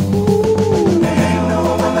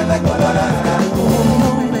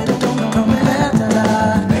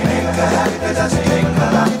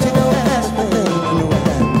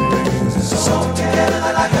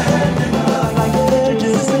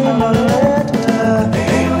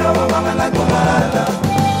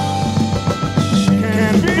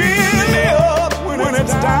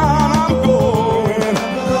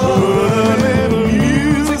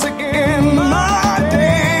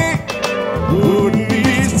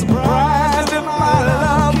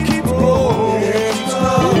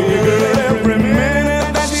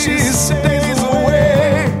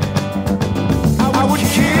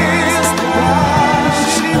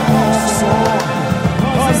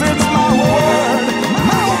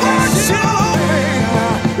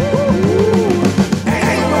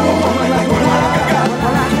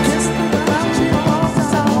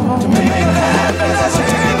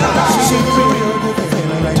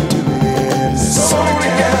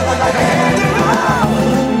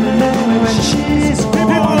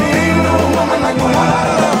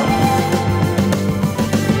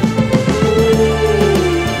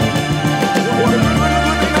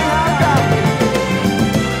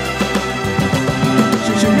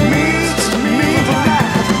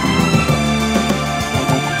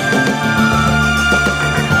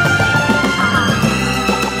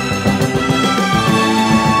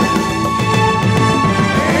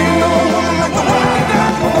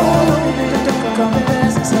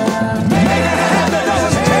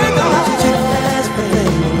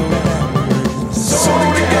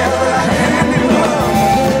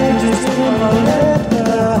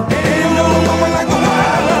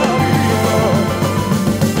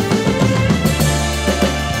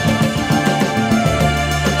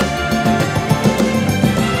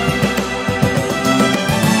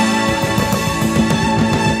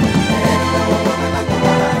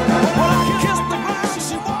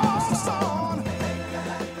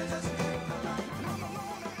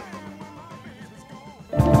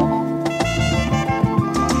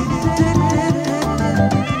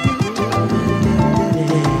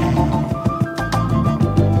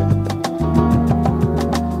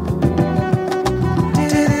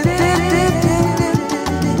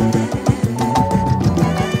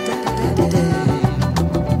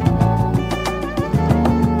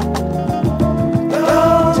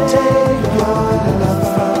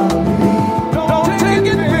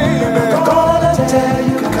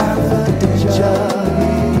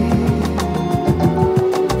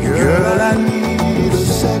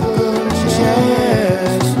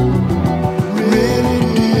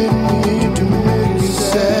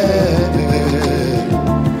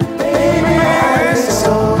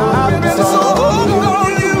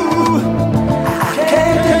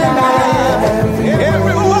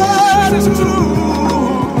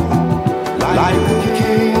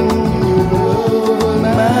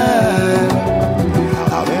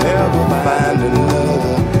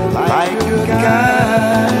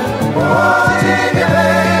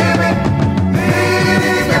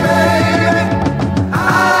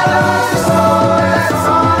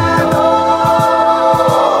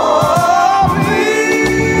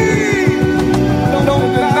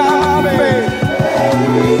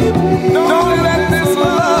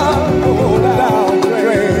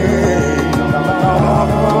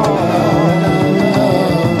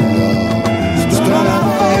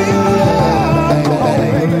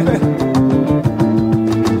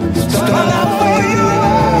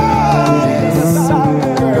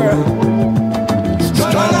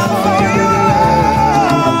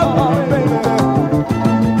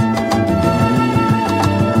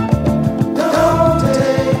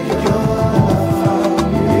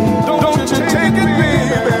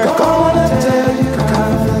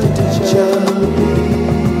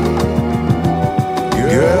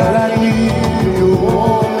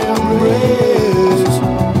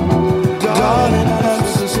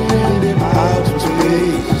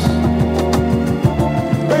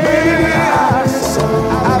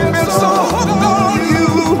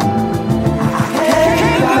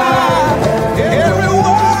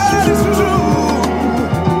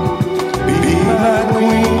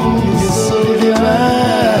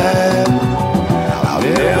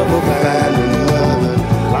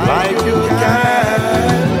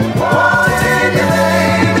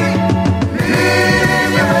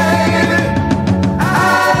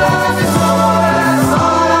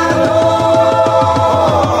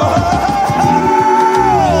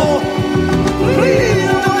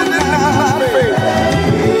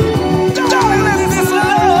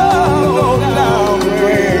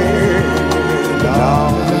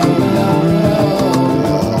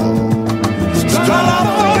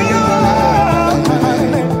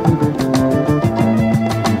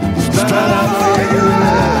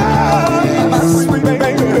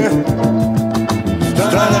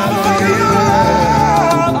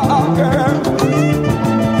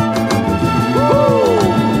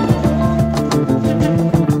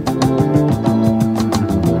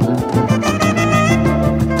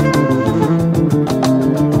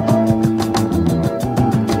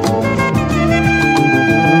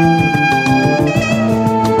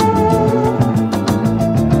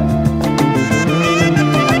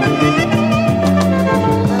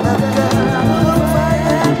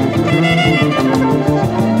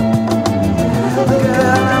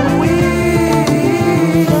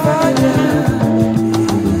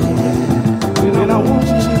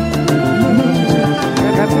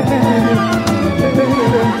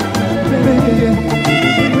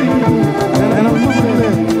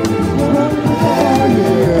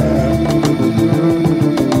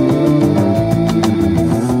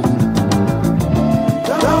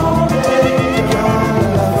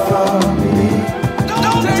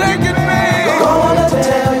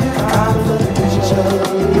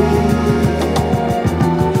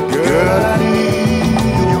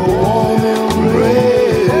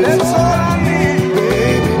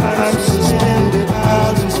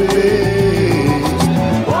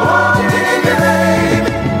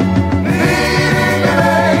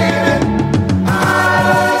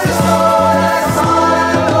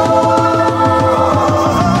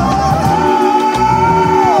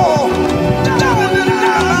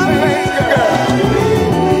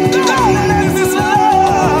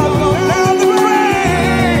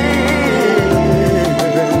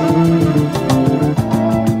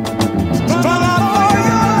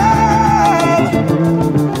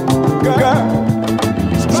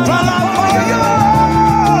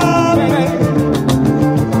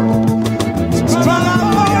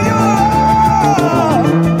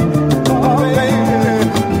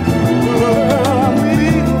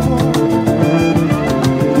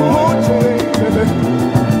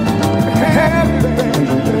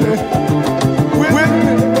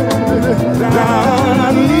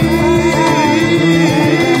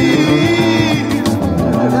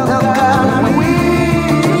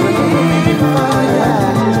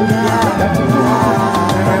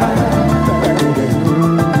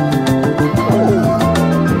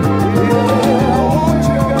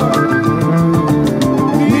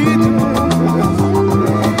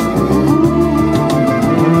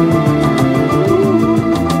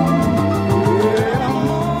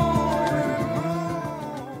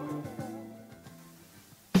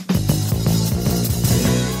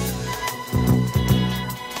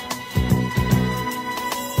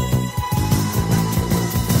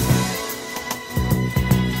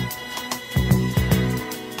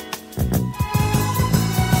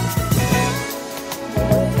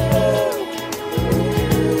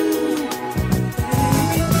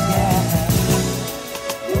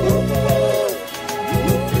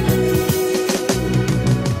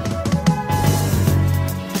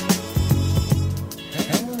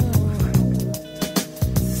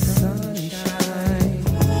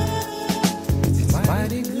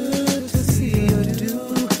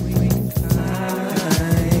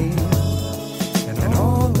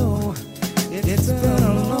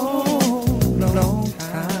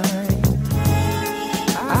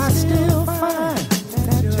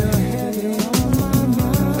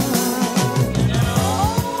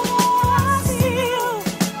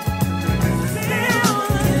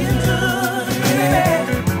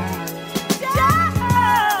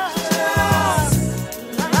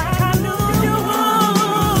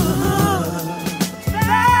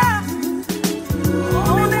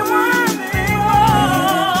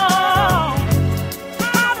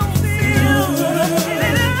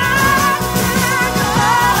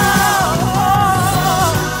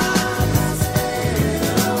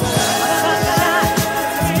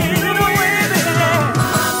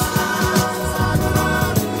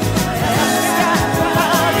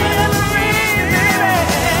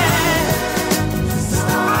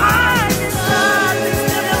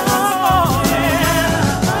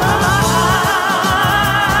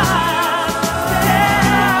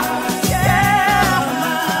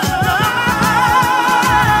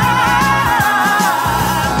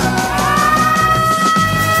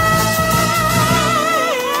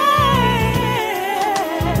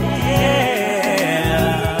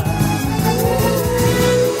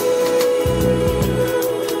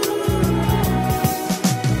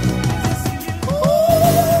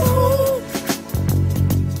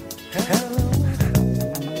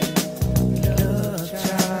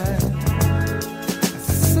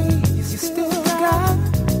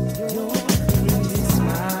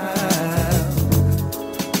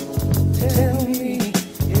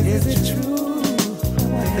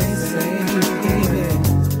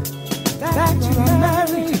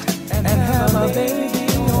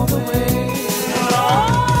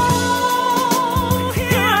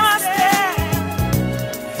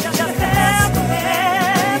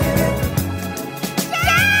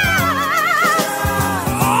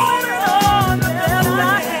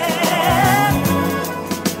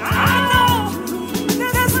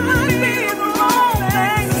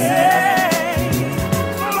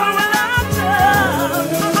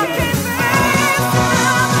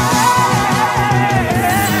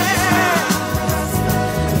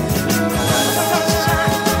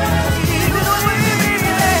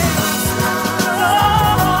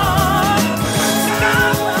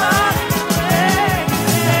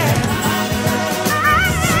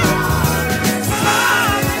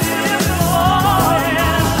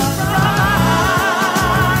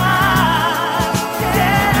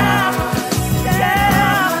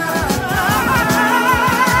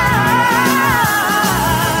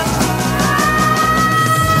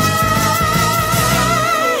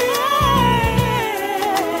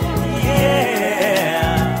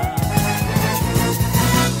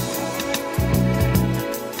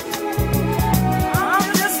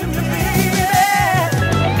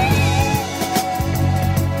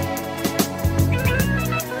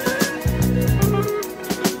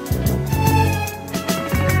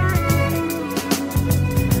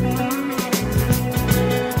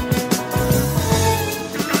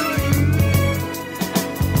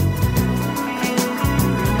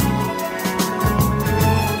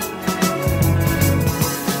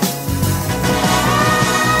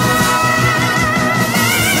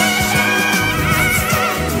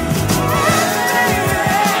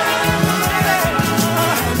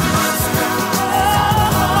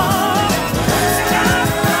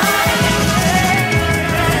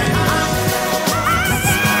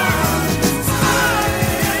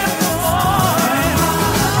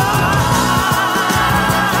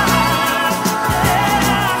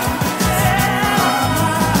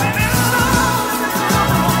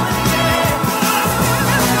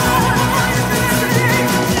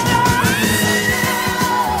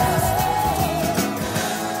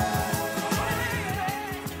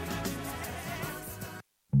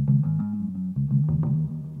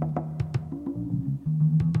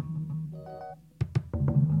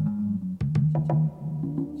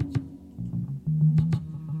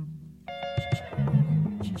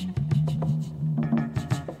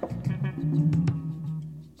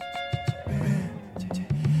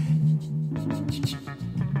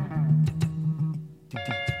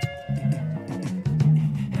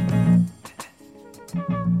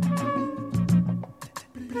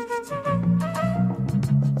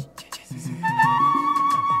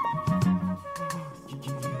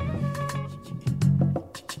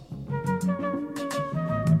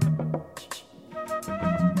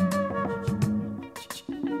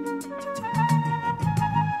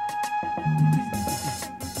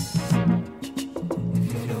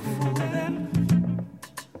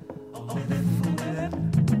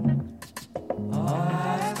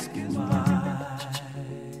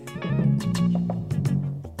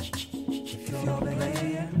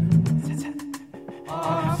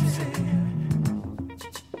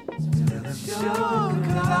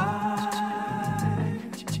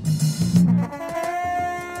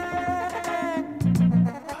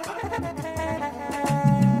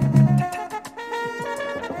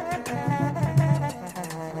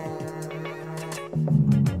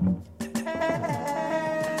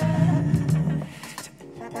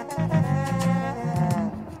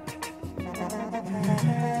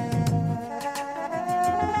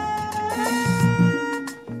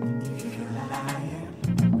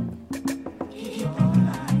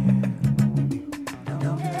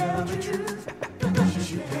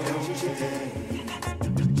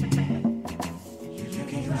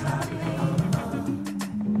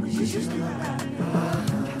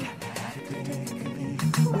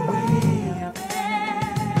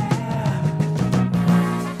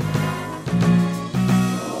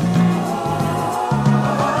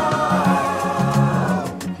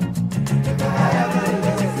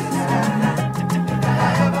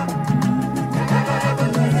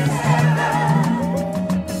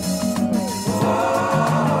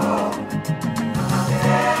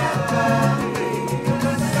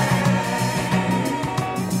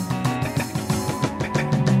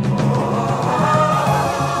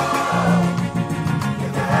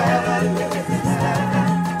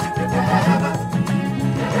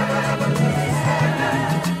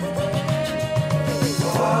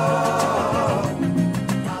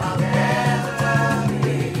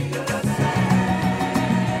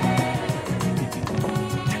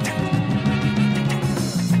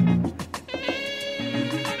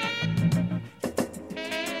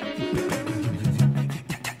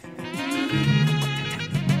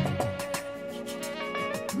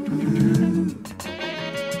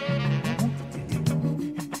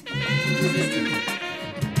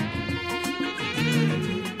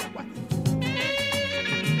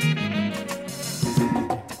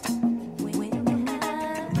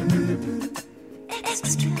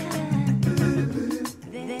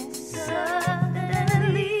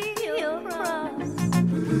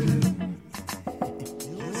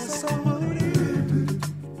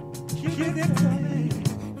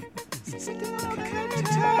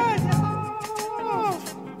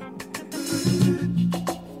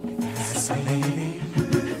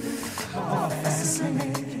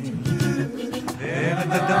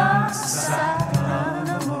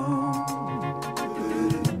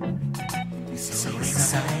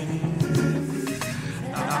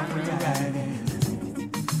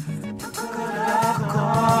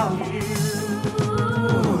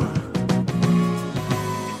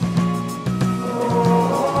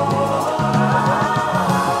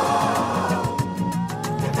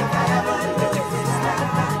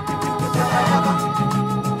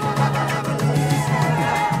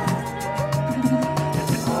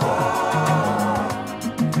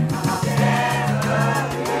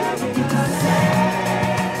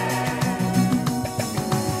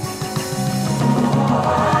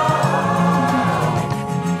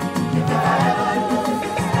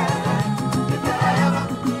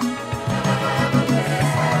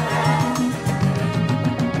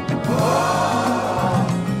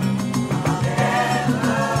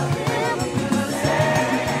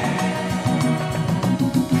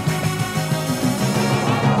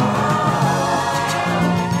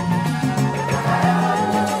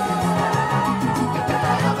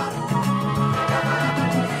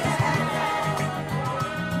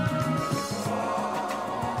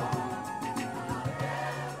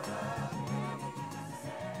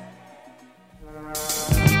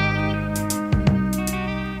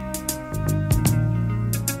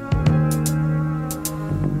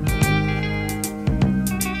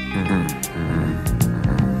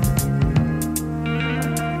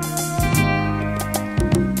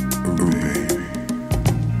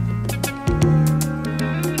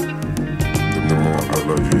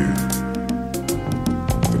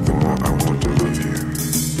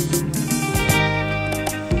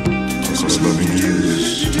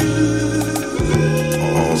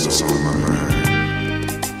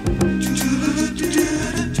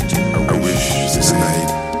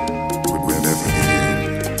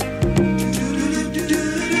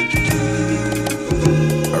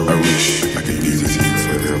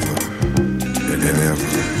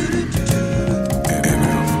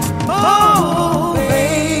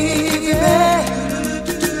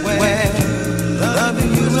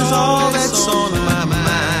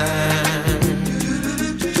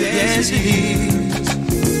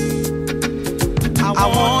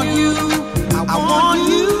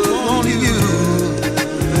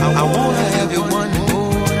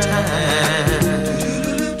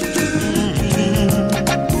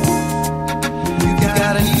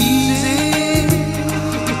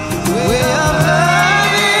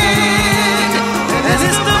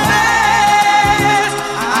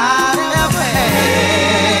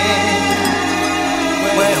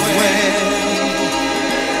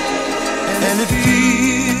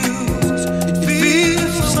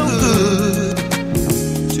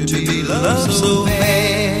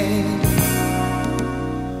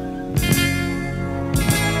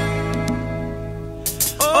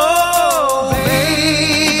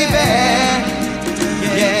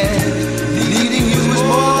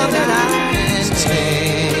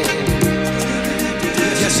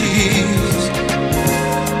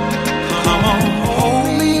 Come on,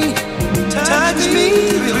 hold me, touch me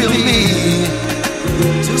real me.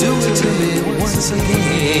 Do it to me once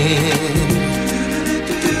again.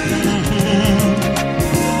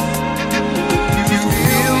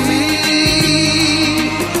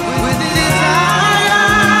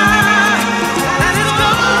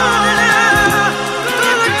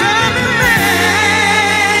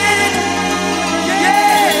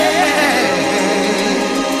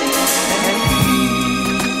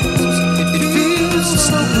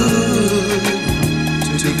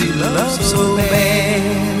 So bad.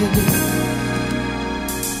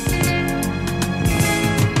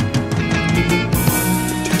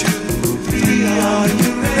 Are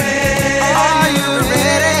you ready? Are you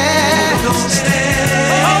ready? Don't stay.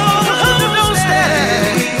 Oh, don't stay.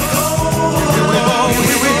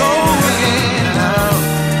 Here we go again now.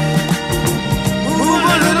 Move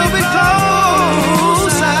a little bit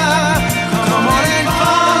closer. Come on and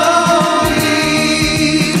follow me.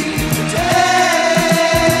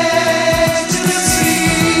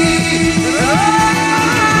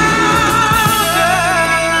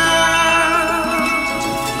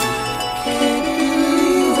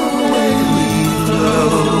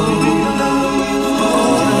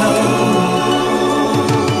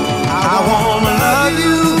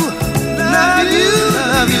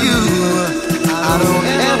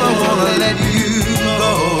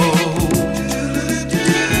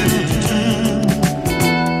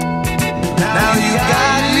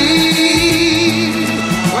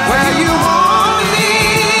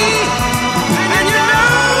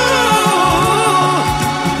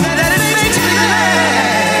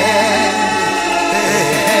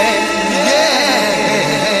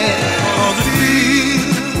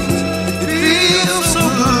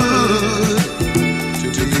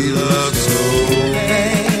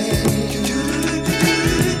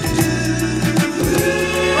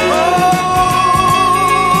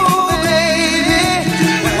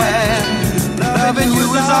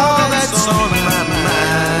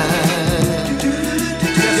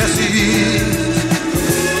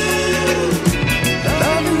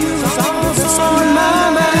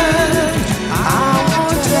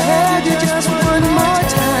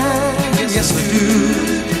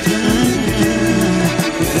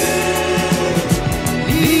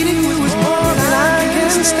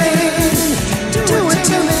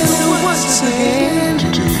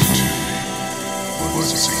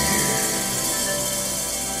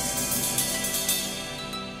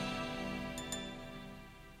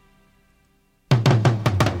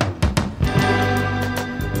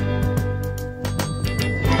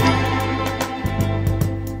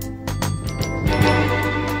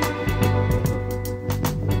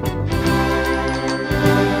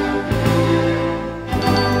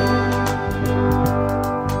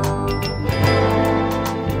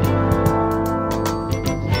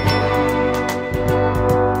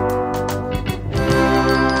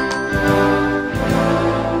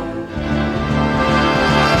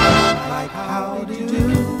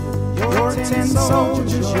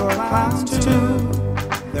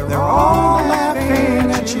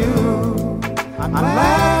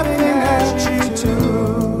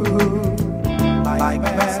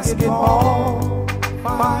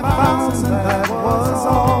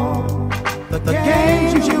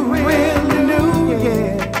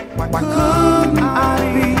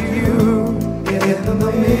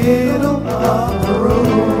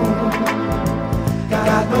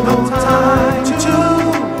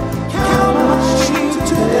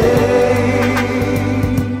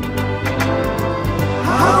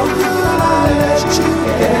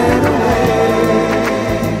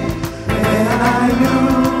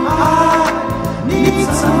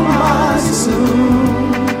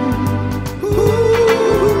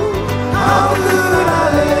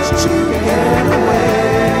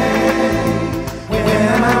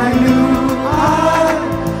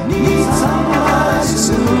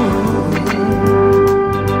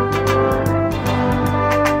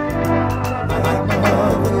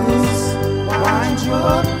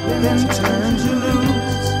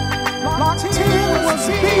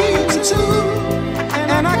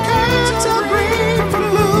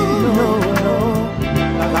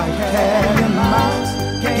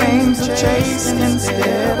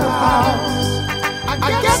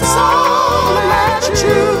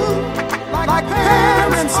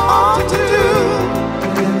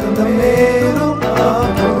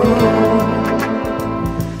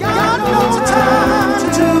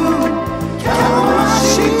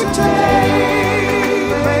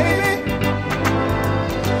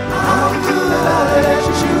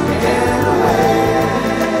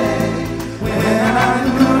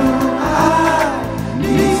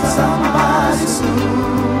 Somebody soon.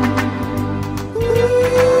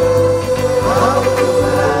 Ooh.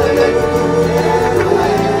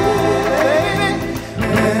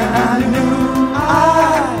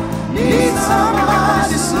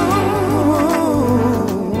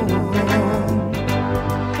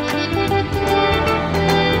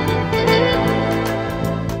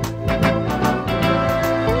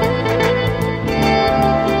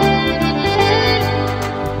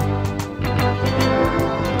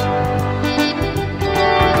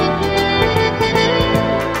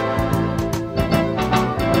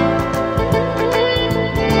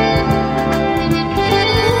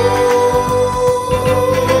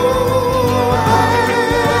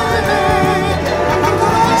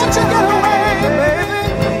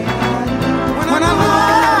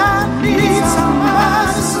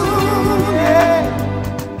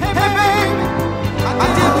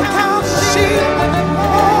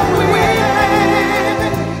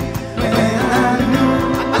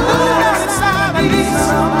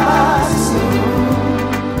 somebody soon.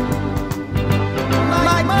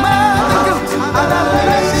 Like Mother Goose, I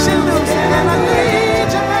let you loose and I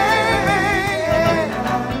need your hand.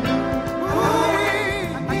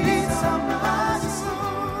 Ooh, I need somebody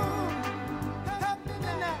soon. Help me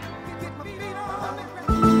tonight, get my feet on the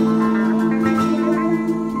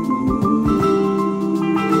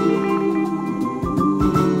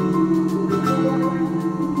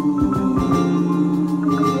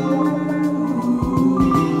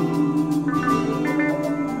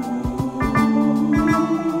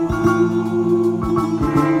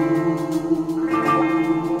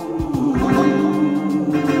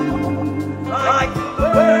like the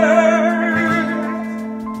birds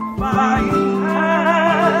flying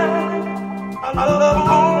high. I love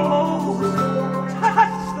almost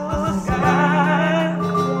touch the sky.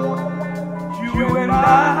 You and I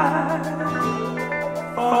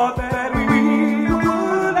thought that we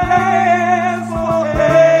would last forever.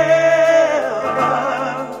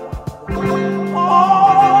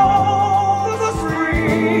 All the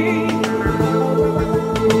spring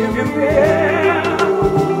in the air.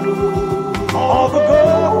 All the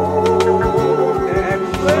gold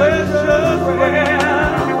and pleasures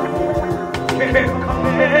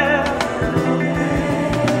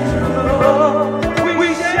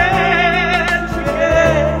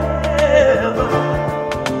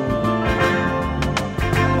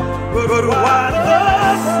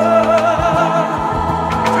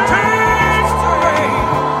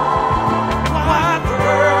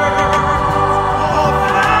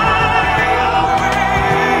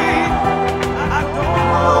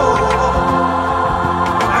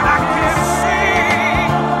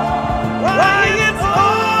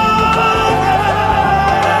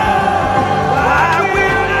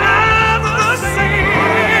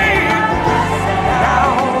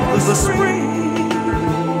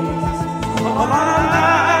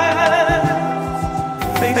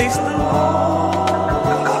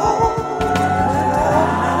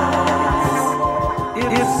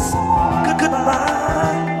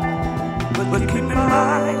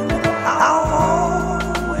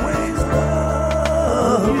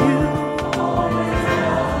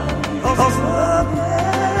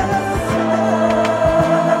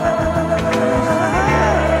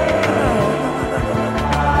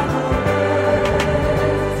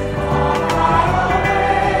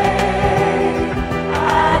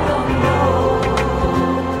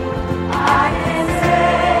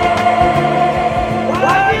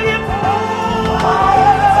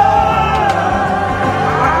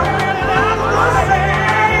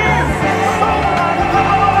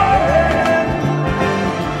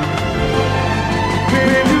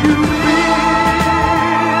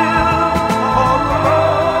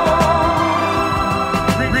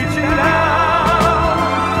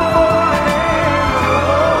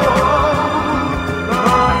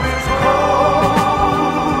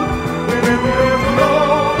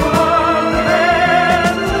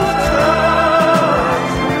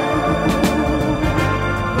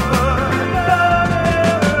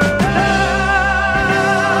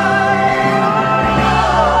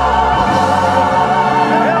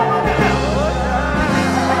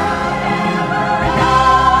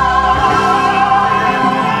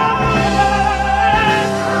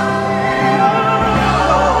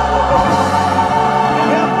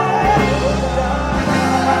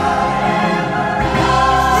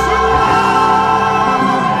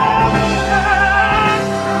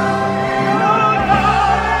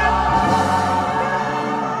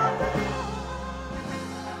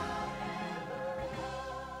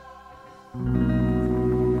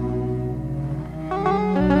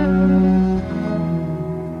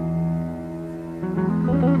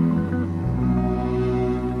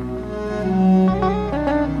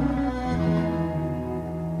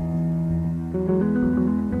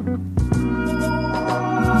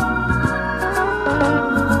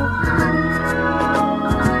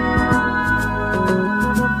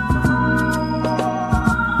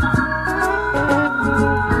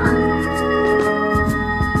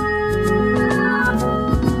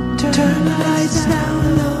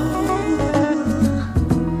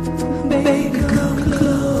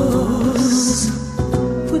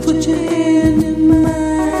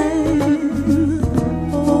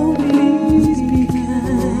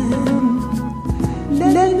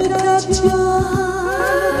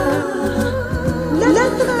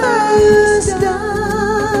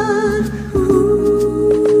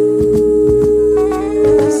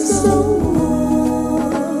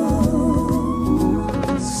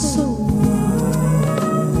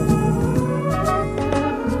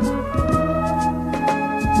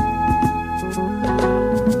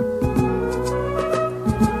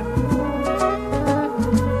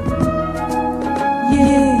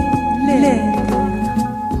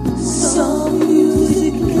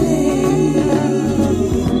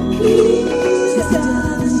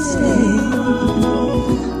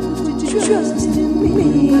trust in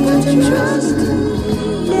me. Trust in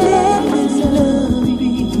me. Let this love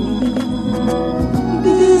be.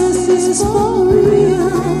 This is for real.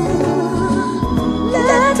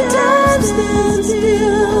 Let time stand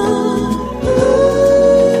still.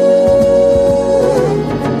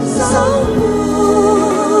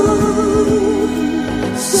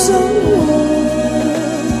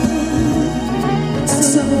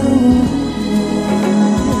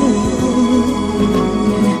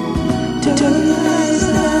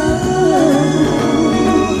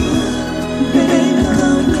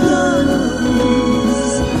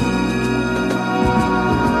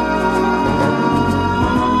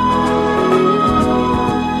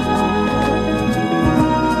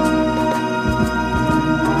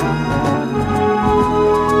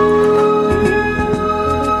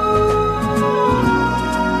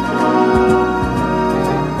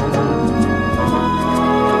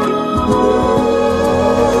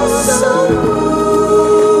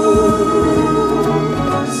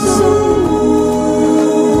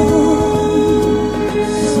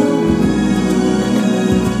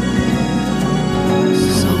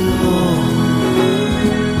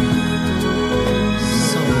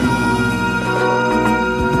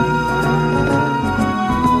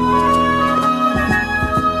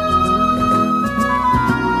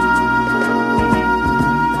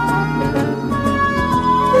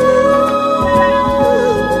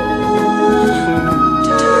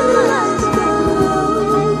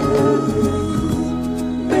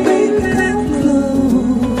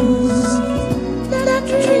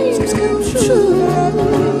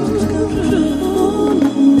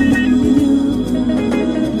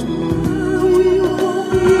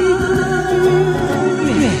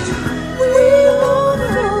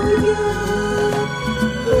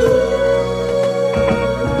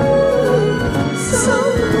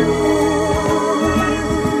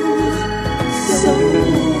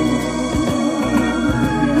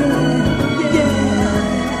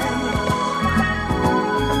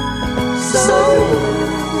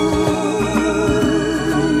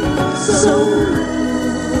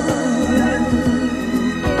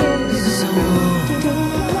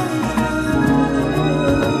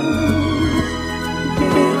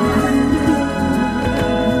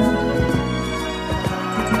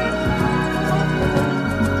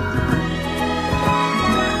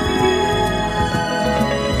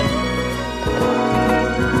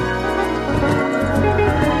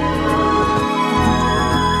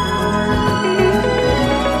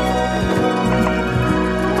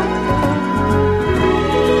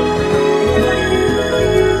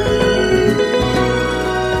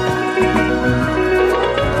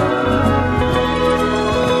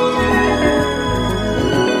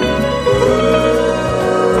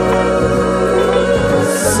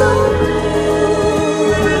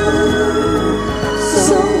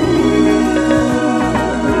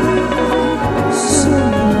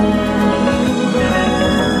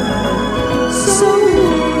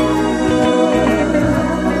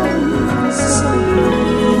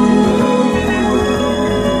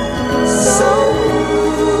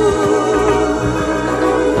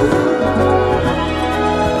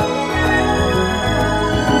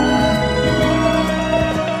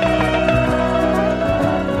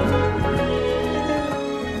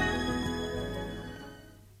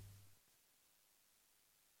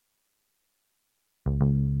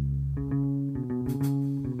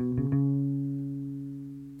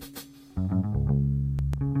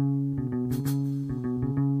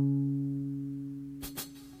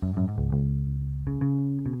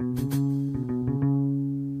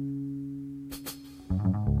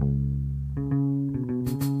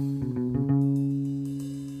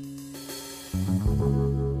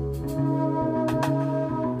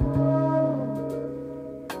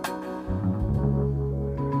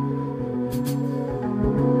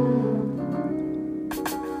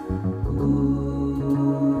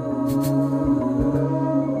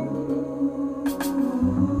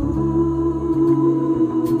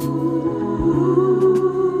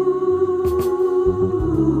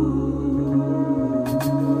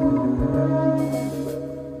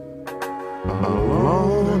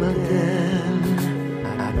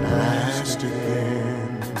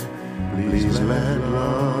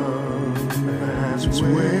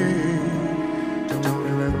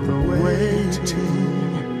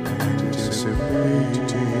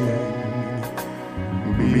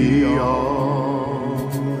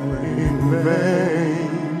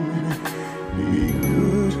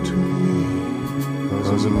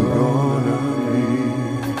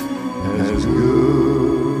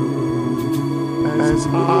 as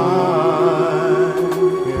I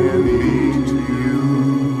can be to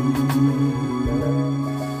you.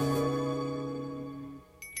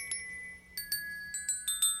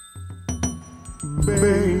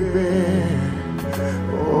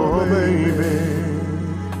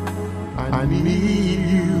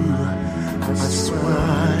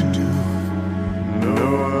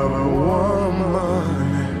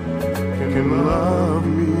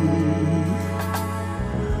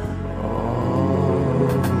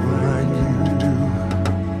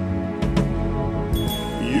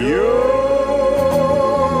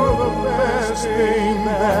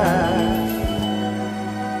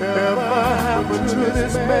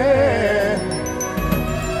 best man,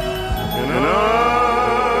 and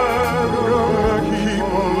I'm gonna keep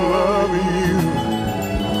on loving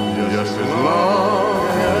you just as long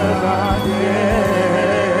as I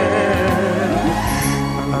can.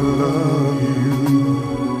 I love you.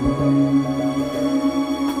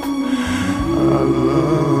 I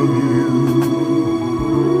love you.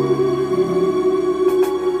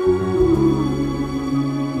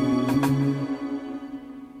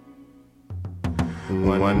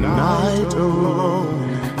 One night alone,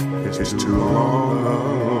 it's too long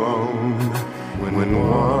alone. When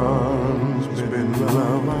one's been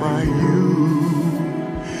loved by you,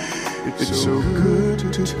 it's so good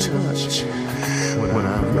to touch. When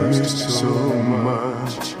I've missed so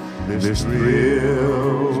much, this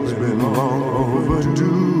thrill's been long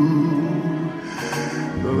overdue.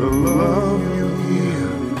 The love you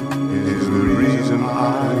give is the reason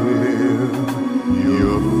I live.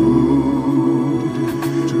 Your food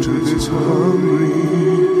to this hungry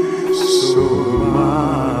soul of mine.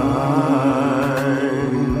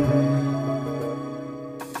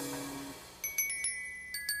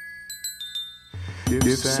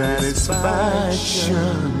 If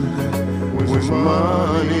satisfaction was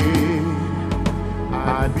money,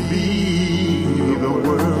 I'd be the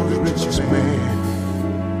world's richest man.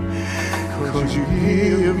 'Cause you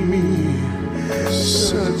give me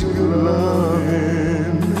such good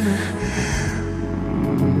loving,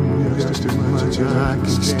 just as much as I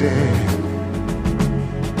can stand.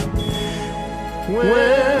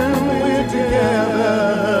 When we're together,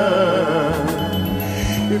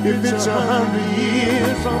 if it's 100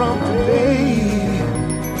 years from today,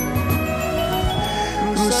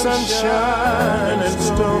 through sunshine and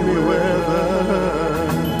stormy weather,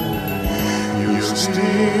 you'll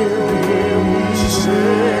still hear me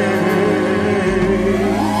say,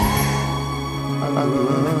 I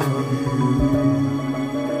love you.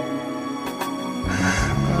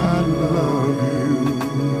 I love you.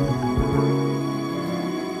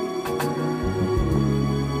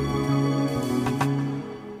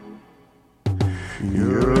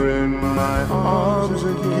 You're in my arms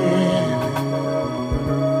again,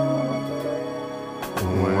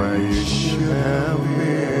 where you should have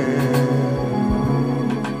been.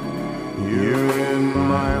 You're in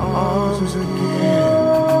my arms again,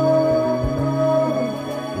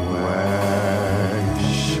 where you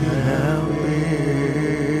should have been.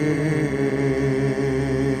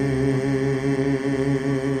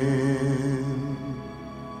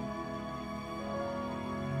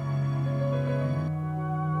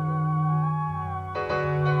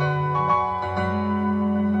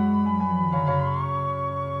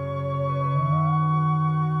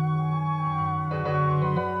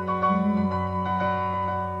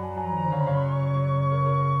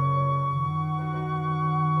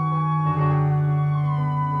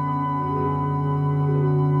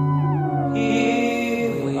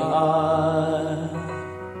 Here we are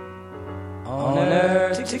on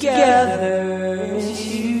earth together, it's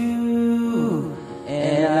you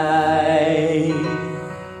and I.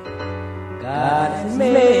 God has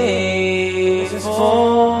made us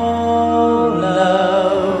for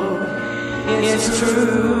love, it's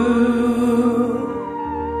true.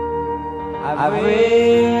 I've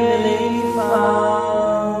really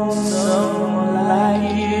found someone like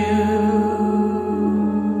you.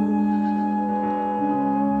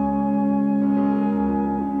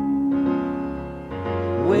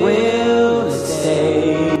 Will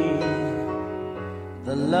stay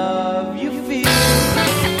the love you feel.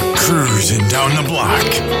 Cruising down the block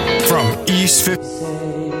from East 50.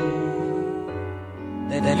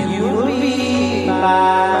 Then you will be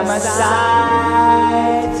by my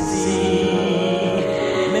side to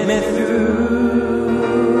see me through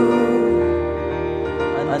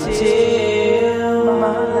until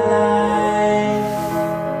my life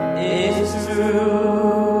is through.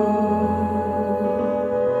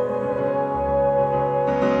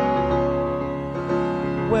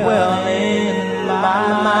 Well, in my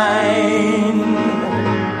mind,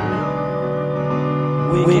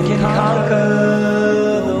 we can conquer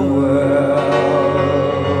the world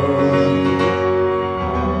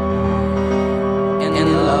and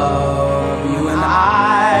love you and I,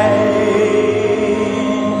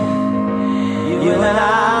 you and I,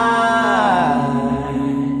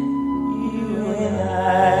 you and I.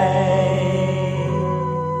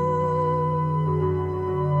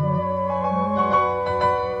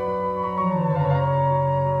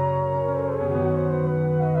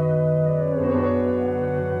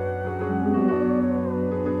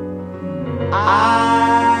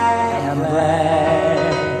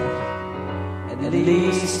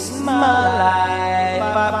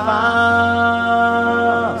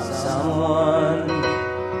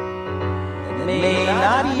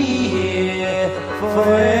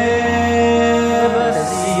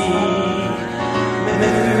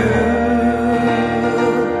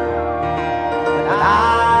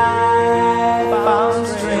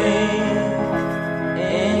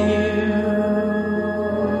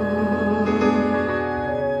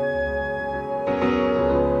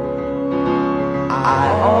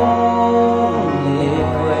 I only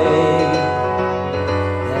pray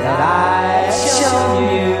that I show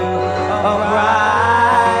you a brighter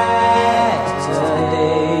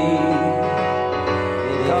day,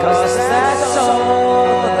 because that's all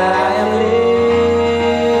that I am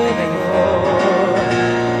living for.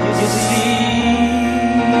 You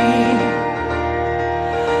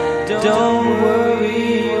see, don't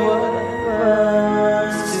worry what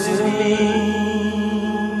happens to me.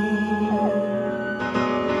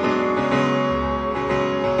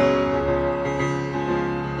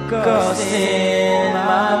 Cause in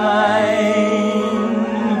my mind,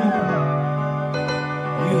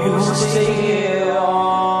 you will stay here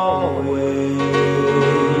always.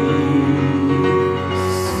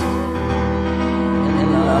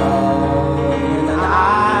 And love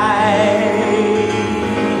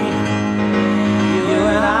and you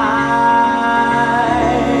and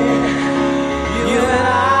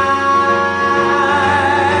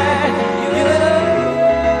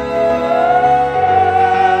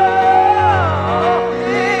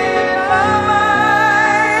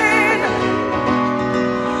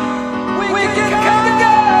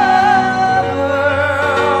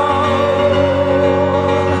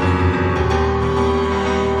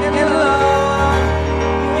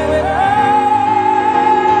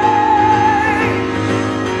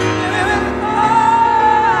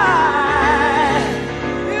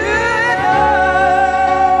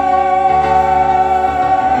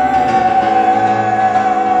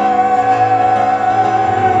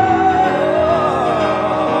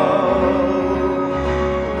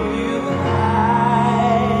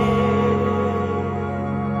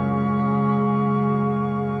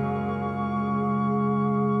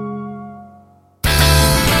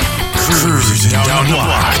Cruising down the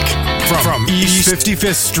block from East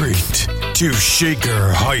 55th Street to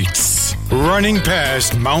Shaker Heights, running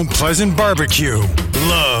past Mount Pleasant Barbecue.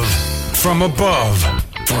 Love from above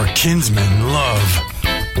for Kinsman Love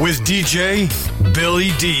with DJ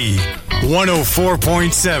Billy D.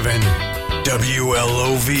 104.7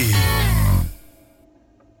 WLOV.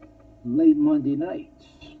 Late Monday night,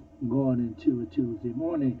 going into a Tuesday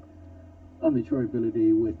morning. I'm Detroit Billy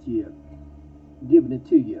D with you, giving it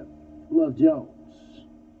to you. Love Jones,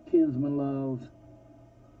 Kinsman Love,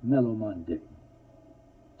 Mellow Monday.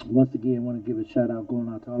 Once again, I want to give a shout out going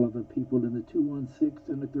out to all of the people in the 216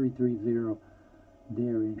 and the 330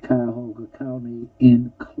 there in Cuyahoga County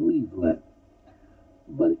in Cleveland.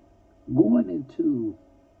 But going into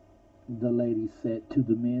the ladies' set to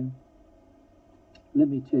the men, let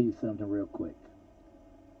me tell you something real quick.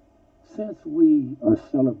 Since we are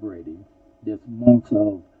celebrating this month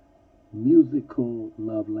of musical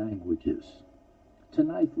love languages,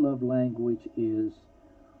 tonight's love language is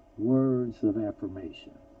words of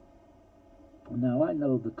affirmation. Now, I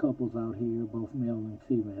know the couples out here, both male and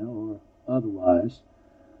female or otherwise,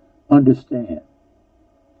 understand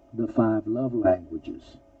the 5 love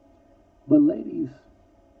languages. But ladies,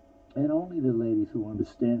 and only the ladies who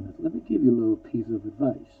understand this, let me give you a little piece of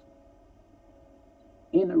advice.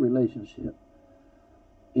 In a relationship,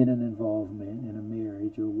 in an involvement, in a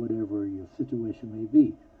marriage, or whatever your situation may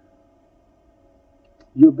be,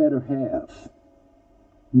 your better half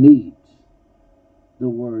needs the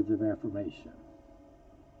words of affirmation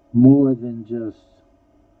more than just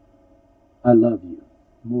I love you,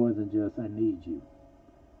 more than just I need you.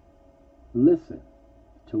 Listen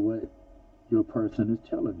to what your person is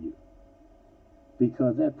telling you,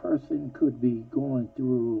 because that person could be going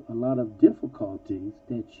through a lot of difficulties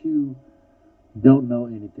that you don't know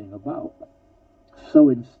anything about. So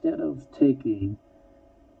instead of taking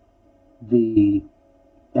the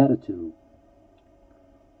attitude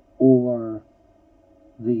or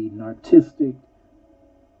the narcissistic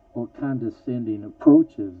or condescending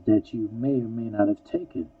approaches that you may or may not have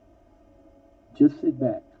taken, just sit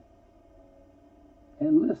back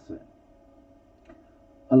and listen.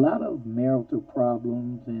 A lot of marital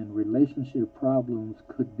problems and relationship problems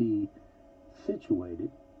could be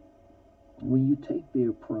situated when you take the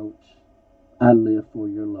approach, I live for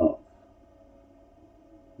your love.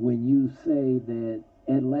 When you say that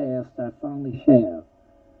at last I finally have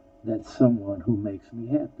that someone who makes me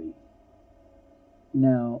happy.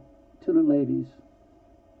 Now, to the ladies,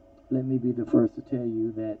 let me be the first to tell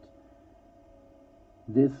you that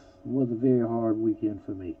this was a very hard weekend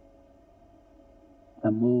for me. I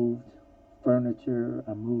moved furniture,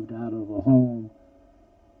 I moved out of a home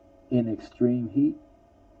in extreme heat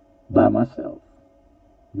by myself.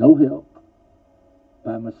 No help,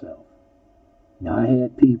 by myself. Now, I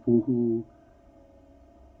had people who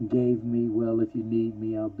gave me, well, if you need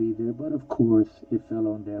me, I'll be there. But of course, it fell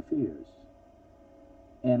on deaf ears.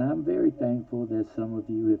 And I'm very thankful that some of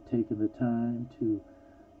you have taken the time to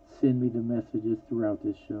send me the messages throughout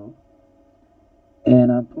this show.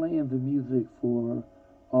 And I'm playing the music for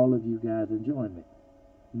all of you guys' enjoyment.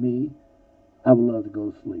 Me, I would love to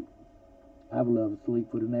go to sleep. I would love to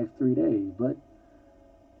sleep for the next 3 days, but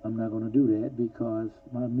I'm not going to do that because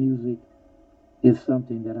my music is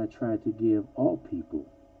something that I try to give all people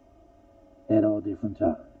at all different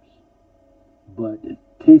times. But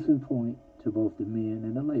case in point to both the men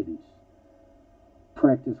and the ladies,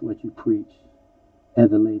 practice what you preach, as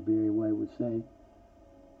the late Barry White would say.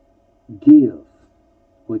 Give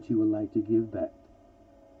what you would like to give back.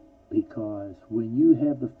 Because when you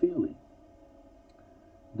have the feeling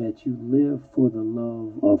that you live for the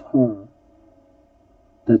love of her,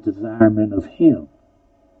 the desirement of him,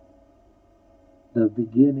 the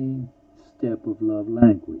beginning step of love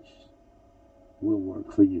language will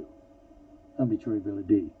work for you. I'm Detroit Billy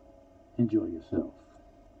D. Enjoy yourself.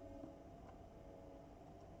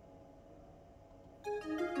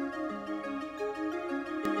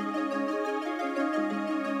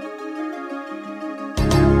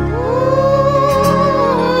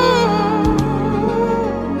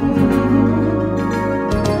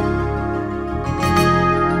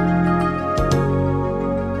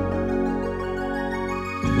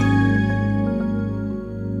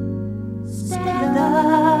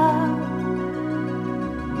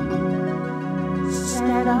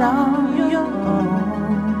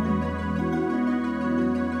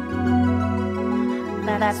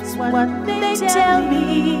 That's what they tell me.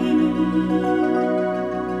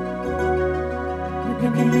 You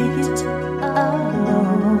can make it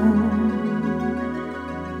alone.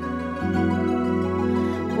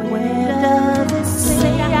 Where does it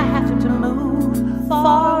say I have to move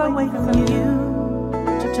far away from you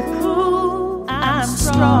to prove I'm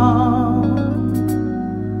strong?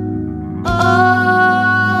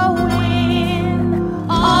 Oh, when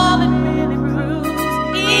all it really proves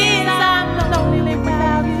is I'm lonely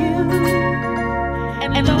without you,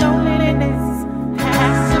 and loneliness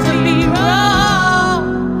has to be wrong.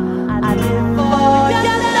 I live for you.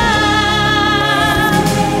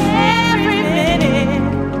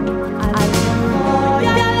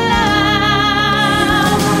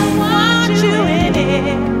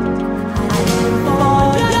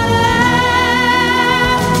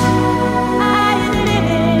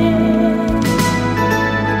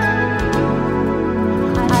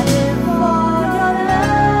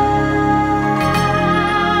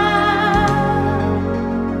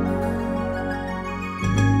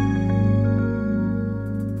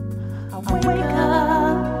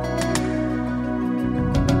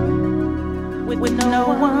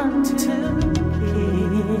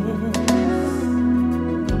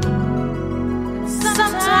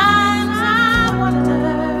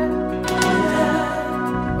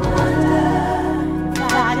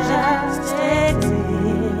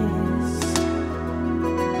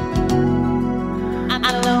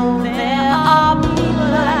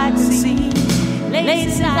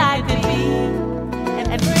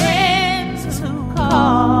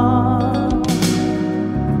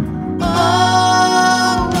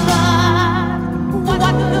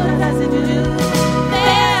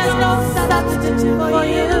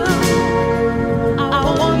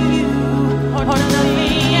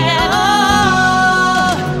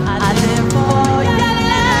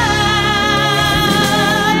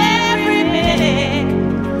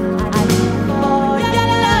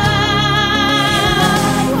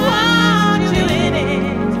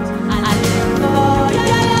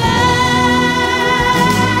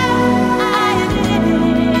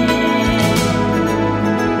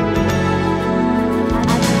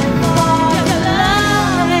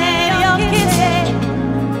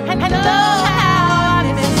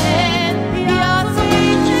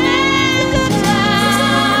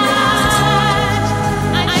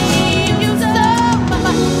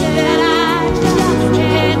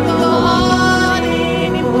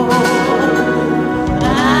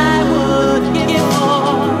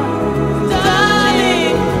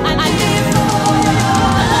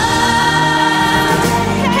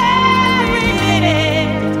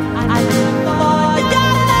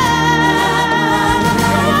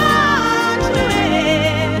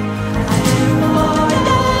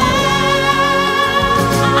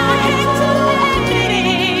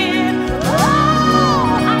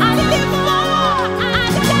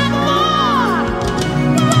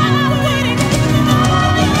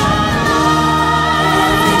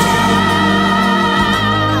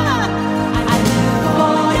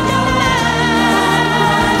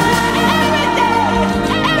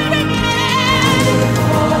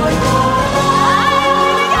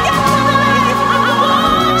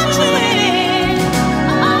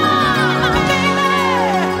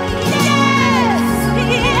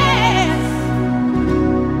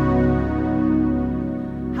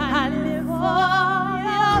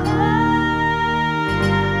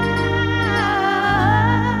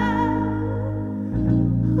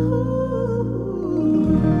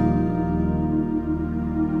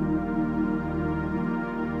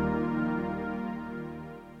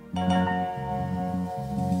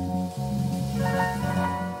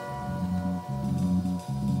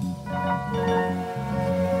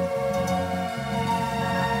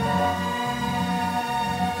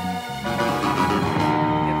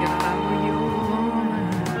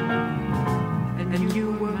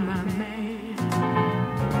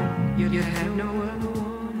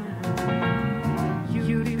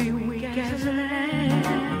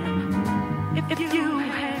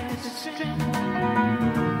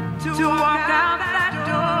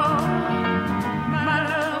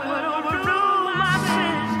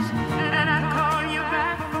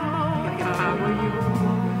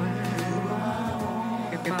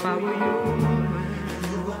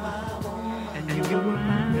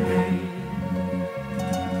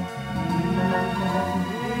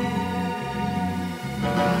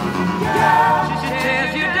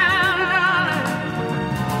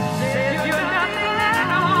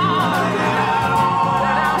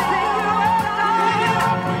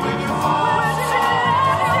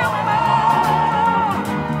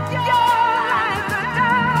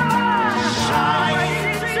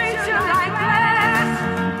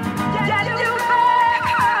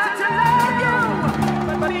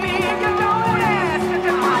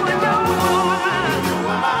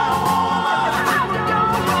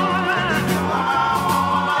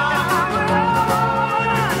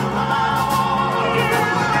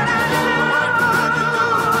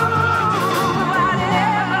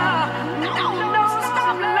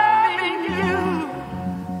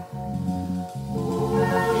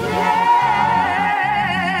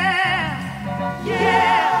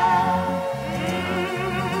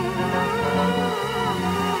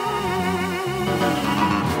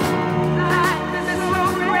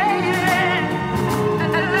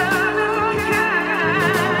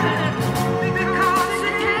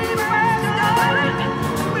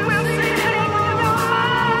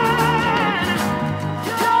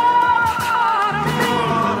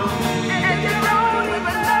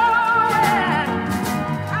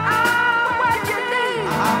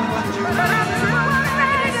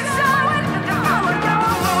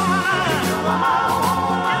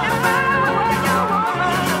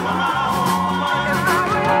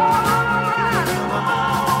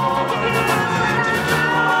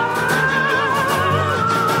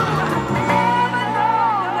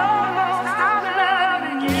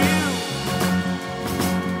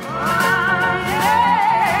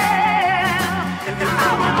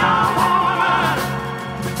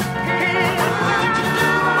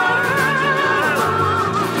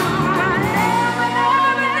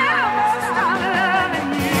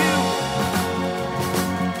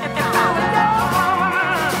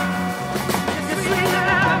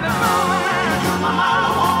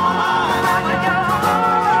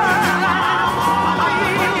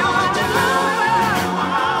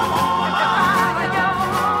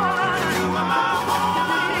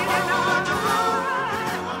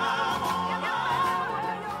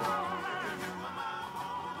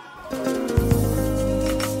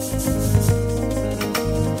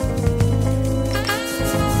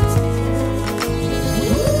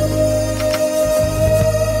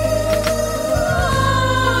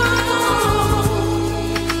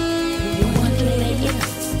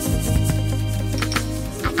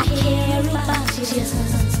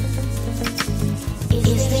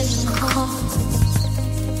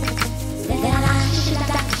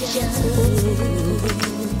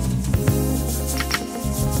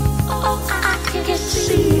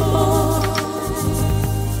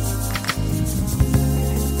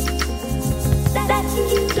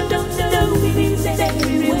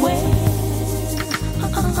 very way.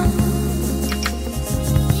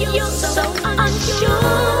 You're so unsure,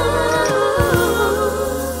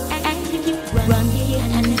 and you run here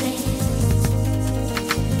and there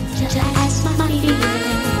to ask my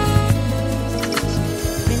feelings.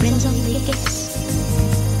 Friends only guess,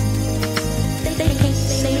 they can't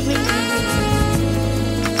say real.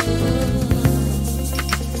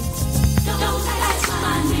 Don't ask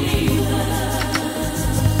my neighbor.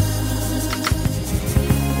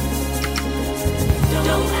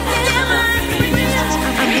 Don't ask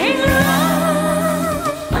my neighbor.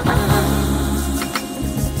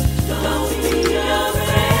 Don't be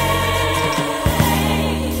afraid.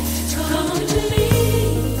 Come to me.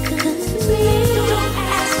 Don't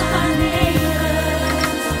ask my neighbor.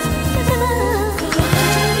 Come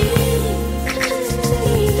to me.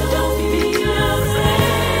 Don't be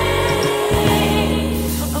afraid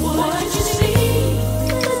of what you see.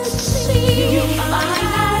 You'll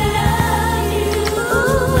find I love you.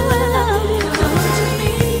 Come to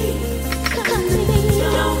me.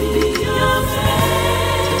 Don't be afraid.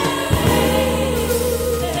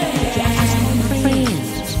 Ask my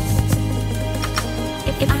friends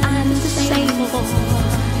if I'm the same boy.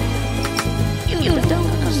 You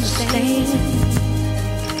don't understand.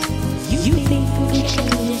 You think we're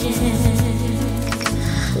changing.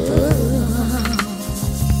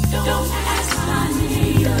 Don't ask my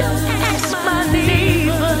neighbor. Don't ask my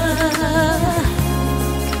neighbor.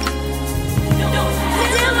 Don't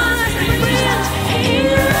ask my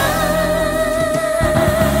friends.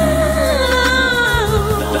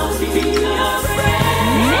 Don't be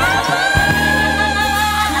afraid.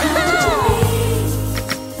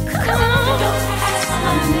 Don't ask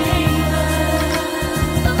my neighbor.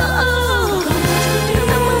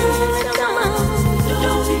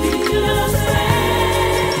 Don't be afraid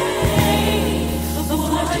of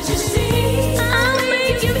what you see. I'll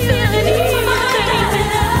make you feel it easy.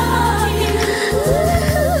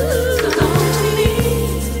 Come to me.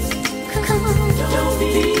 Don't be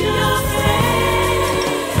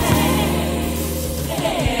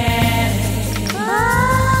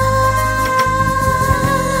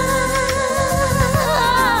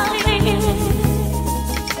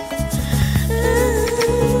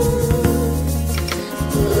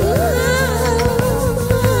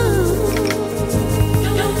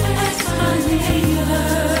Don't ask my neighbor.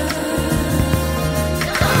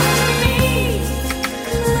 Come to me.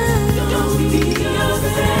 Don't be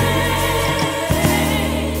afraid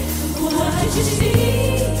of what you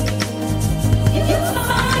see. You'll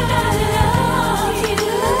find I love you.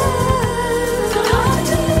 Come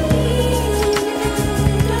to me.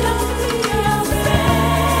 Don't be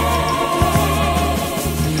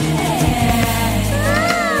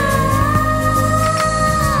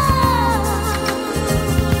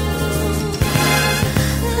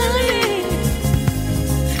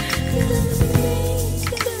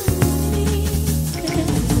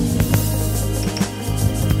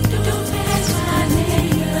Don't ask my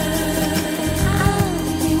neighbor.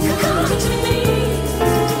 Come to me.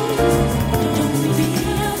 Don't be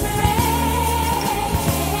afraid.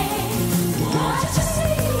 What you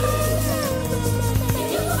see,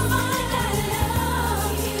 you'll find I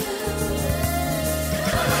love you.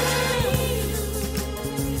 Come to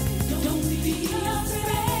me. Don't be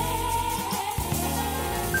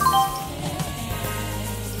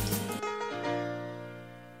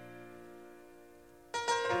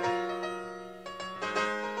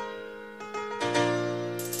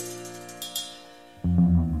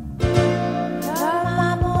You're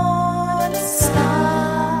my morning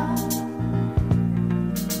star,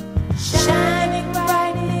 shining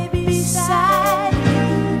brightly beside me.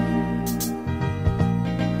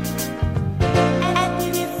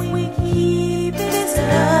 And if we keep this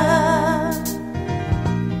love,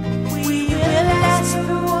 we will last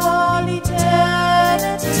through all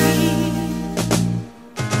eternity.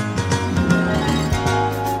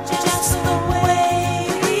 Just the way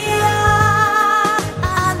we are,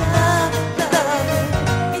 our love.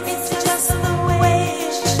 It's just the way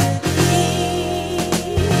it should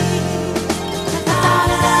be. Our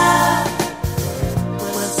love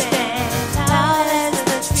will stand tall as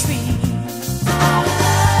the tree. Our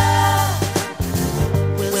love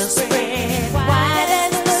will spread wide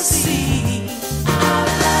as the sea. Our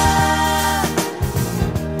love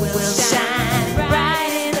will shine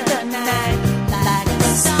bright in the night like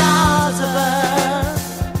the stars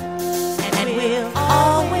above, and we'll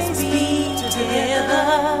always be together.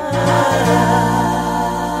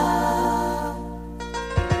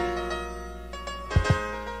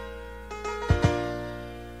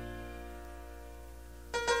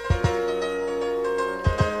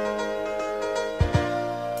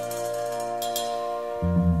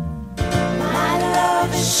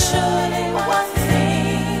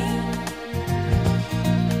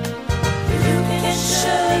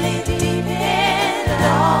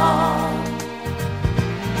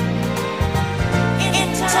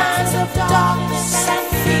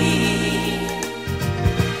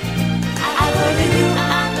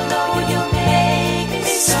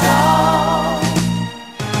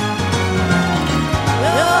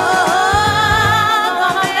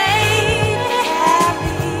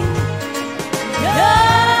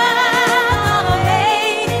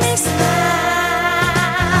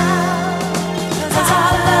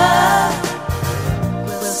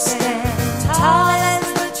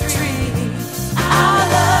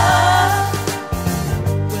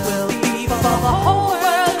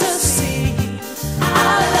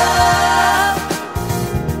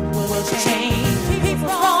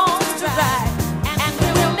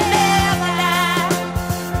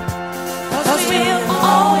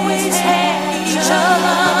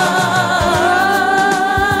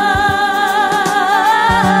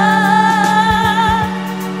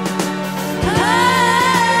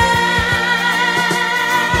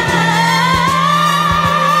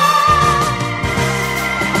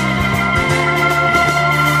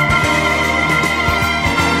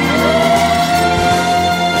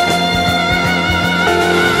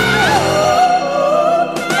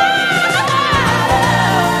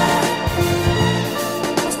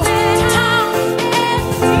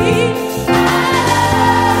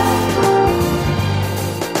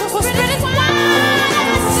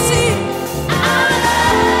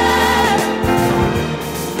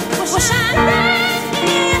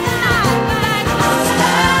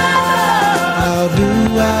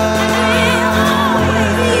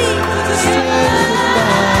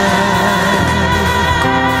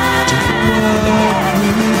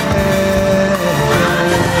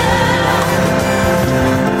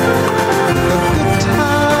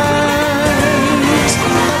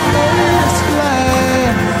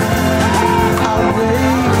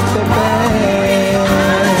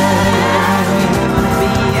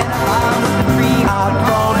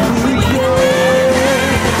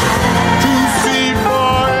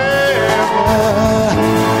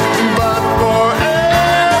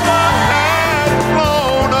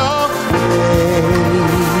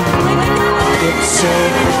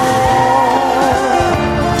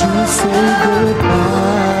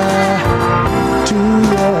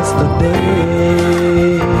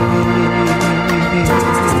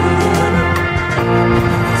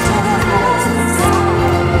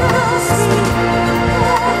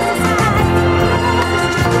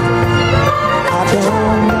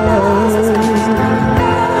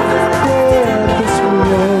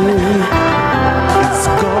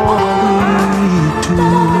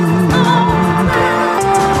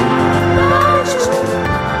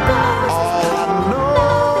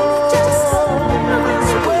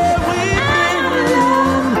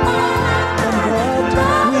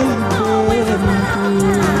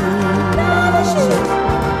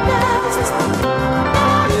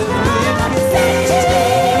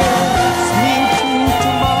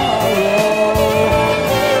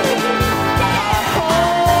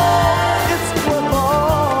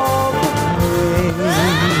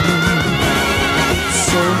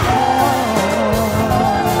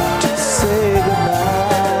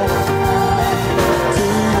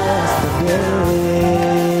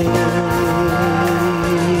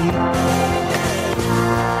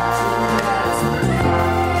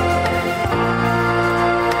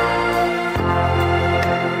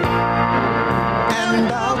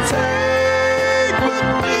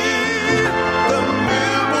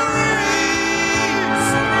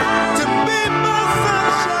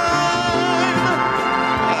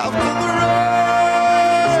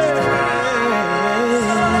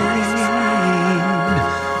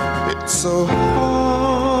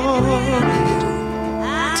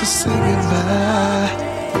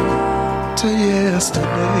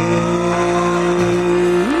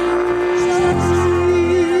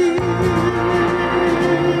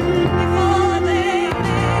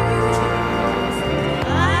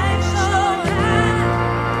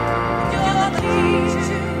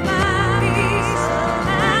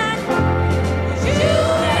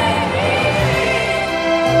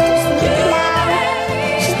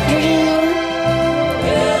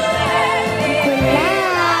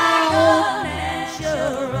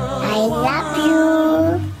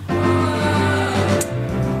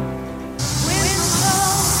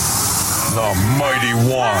 The Mighty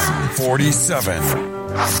 147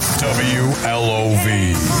 WLOV.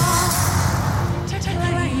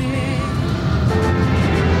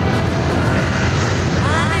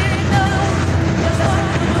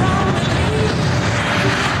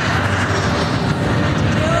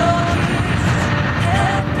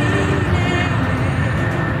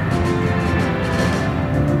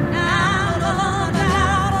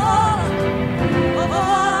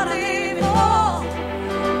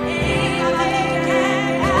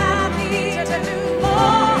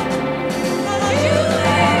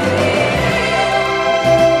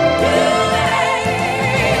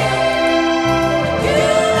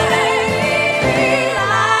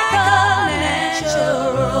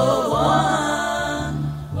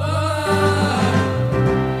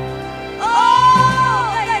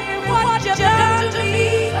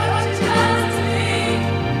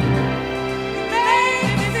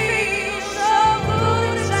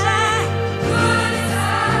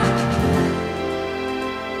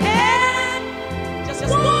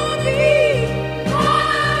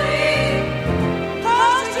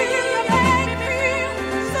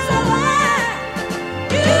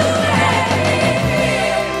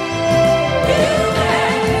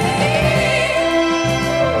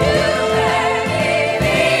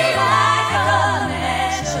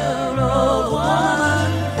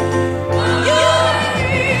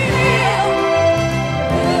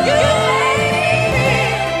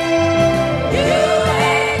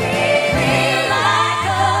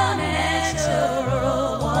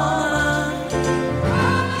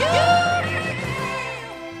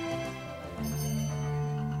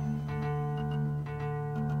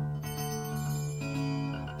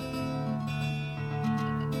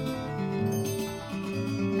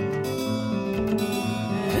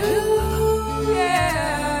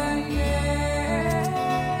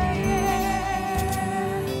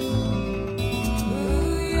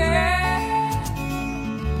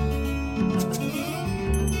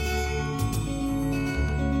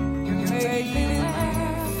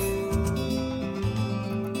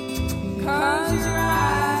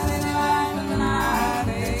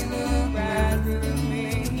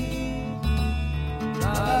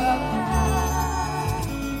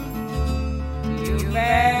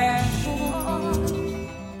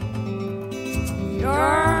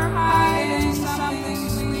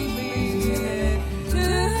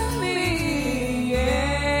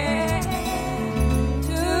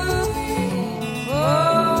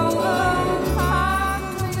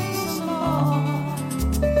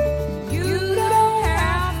 You don't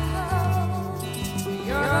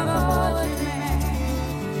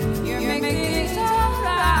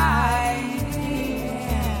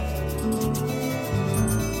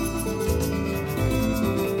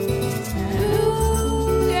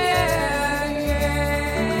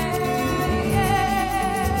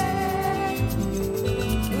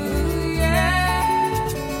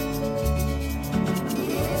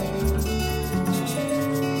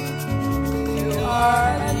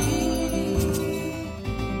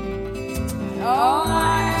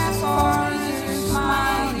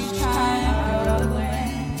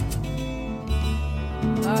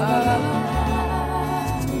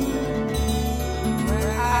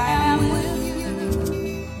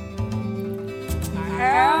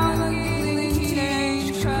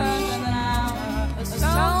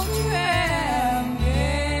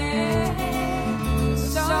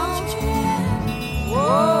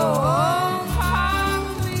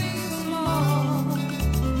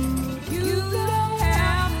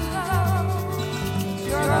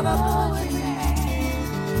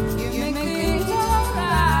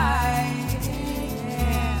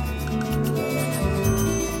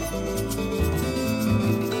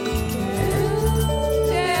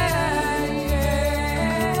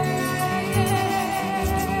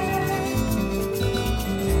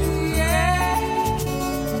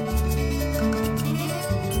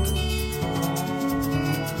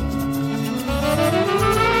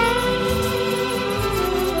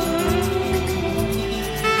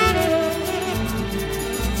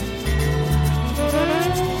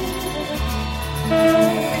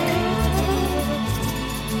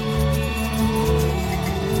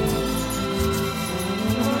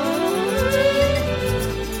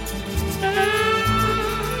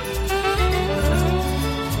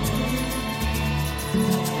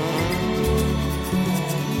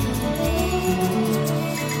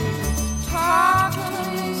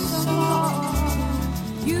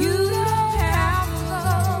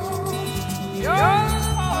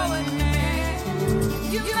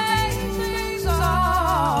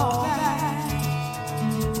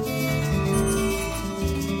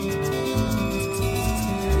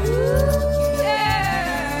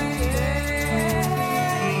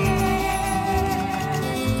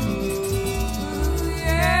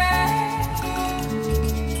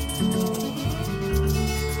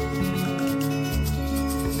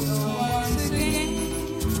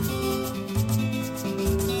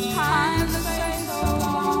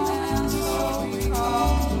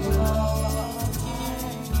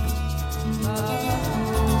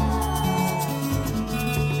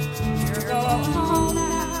You're going home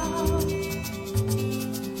now.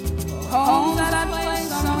 Home that I play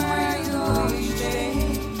somewhere you go each day.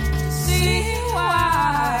 See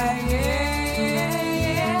why,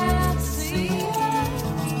 yeah, see why.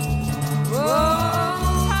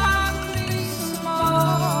 Oh, how please some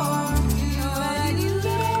more. You know that you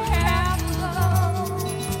don't have to go.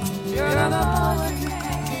 You're the poet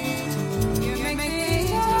man. You make me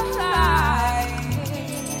alive.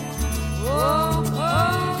 Oh,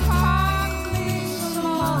 how please some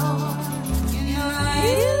more. You know that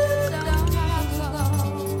you don't have to go.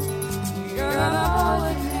 You're the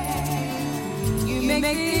poet man. You make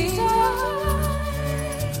me alive.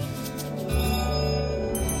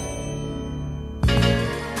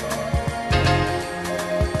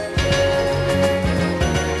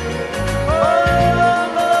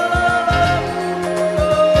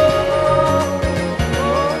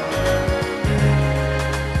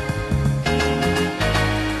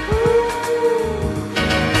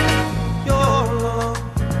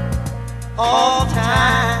 All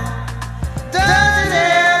time. Does it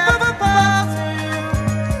ever bother you?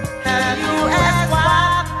 Have you asked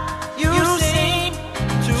why you seem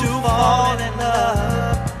to fall in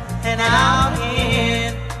love and out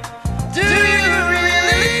in? Do you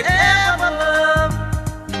really ever love?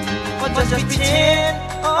 Or just pretend?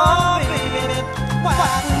 Oh, baby, why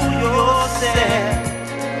fool yourself?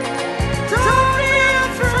 Don't be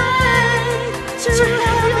afraid to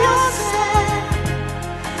have yourself.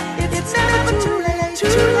 It's never too late to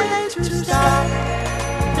stop.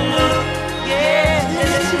 Look, yeah,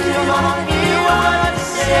 listen to your heart, hear what it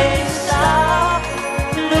says. Stop.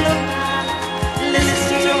 Look, listen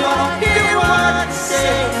to your heart, hear what it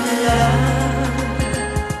says. Love.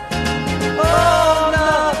 Oh,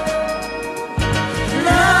 love.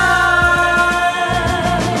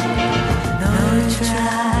 Love. Though you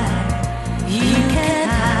try, you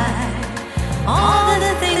can't hide all of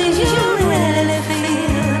the things you really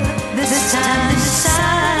feel. This time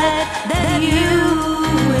decide that you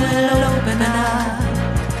will open up,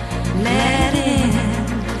 let in.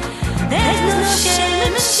 There's no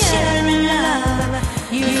shame in sharing love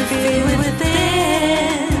you feel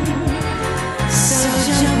within. So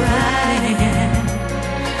jump right in,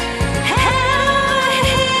 head over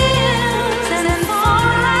heels and fall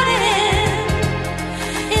right in.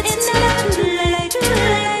 It's never too late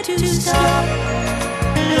to stop.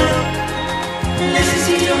 Look,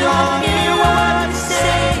 listen to your heart, hear what it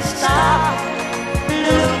says. Stop.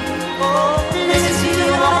 Look, oh, listen to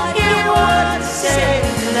your heart, hear what it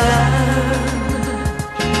says. Love,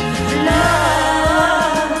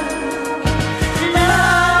 love,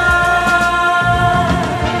 love.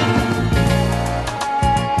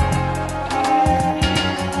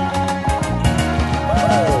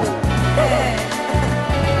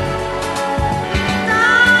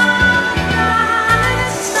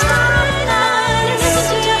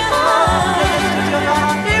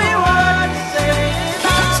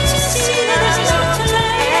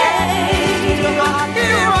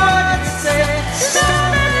 What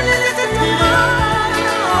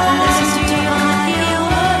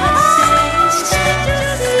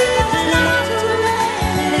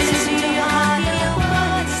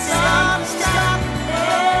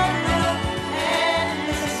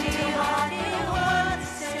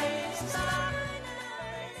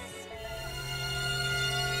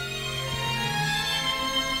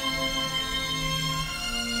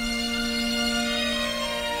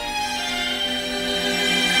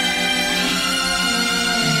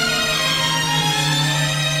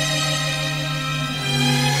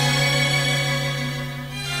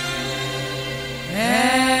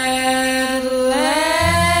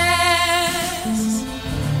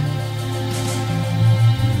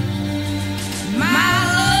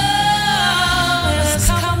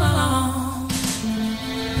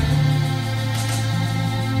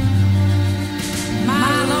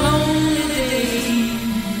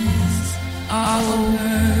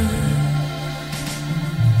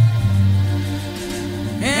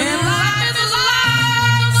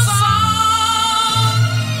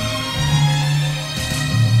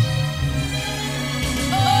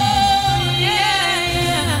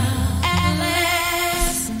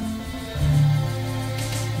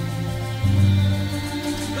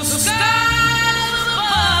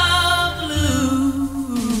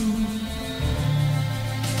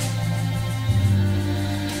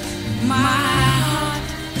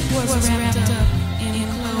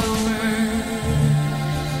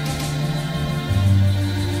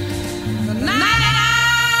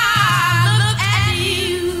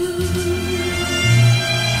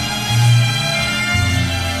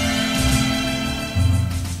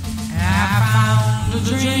a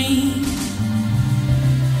dream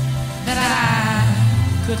that I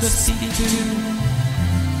could speak to,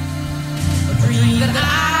 a dream that I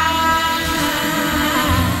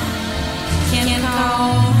can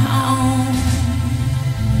call home.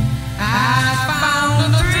 I found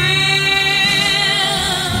a thrill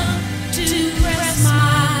to press my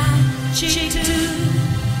cheek to,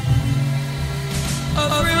 a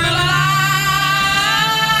thrill that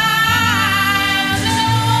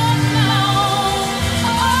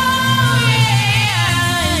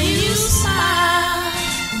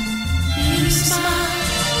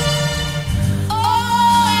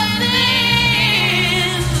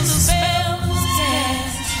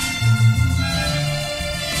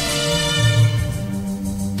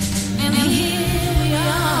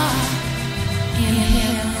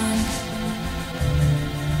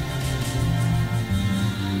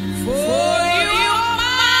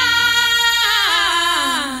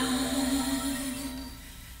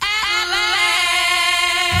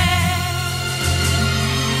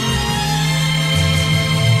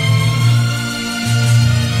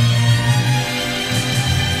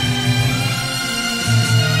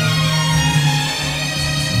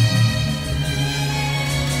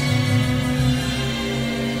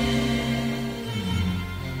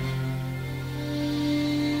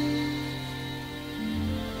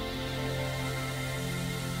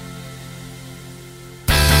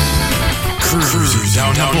Cruising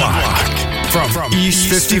down the block from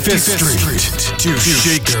East 55th Street to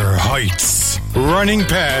Shaker Heights. Running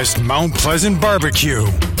past Mount Pleasant Barbecue.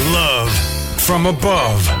 Love from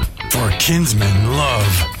above for Kinsman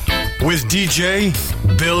Love. With DJ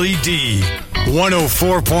Billy D.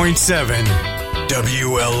 104.7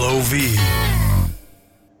 WLOV.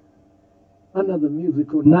 Another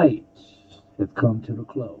musical night has come to the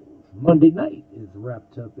close. Monday night is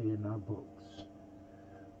wrapped up in our books.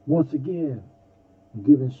 Once again, I'm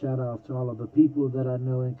giving shout out to all of the people that I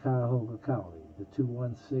know in Cuyahoga County, the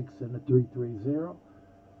 216 and the 330.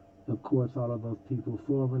 Of course, all of those people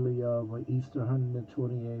formerly of East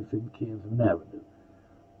 128th and Kinsman Avenue.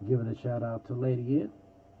 Giving a shout out to Lady Ed.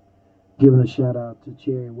 Giving a shout out to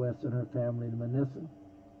Cherry West and her family in Menneson.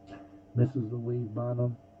 Mrs. Louise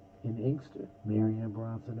Bonham in Inkster. Marianne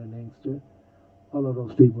Bronson in Inkster. All of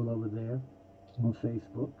those people over there on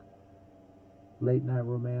Facebook. Late Night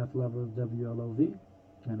Romance Lovers WLOV,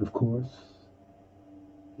 and of course,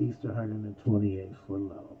 East 128 for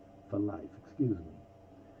love, for life, excuse me.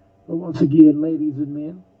 But once again, ladies and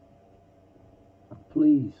men,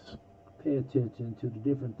 please pay attention to the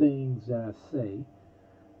different things that I say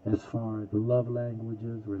as far as the love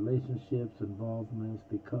languages, relationships, involvements,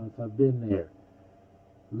 because I've been there.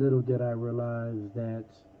 Little did I realize that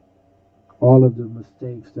all of the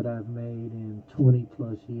mistakes that I've made in 20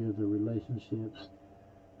 plus years of relationships,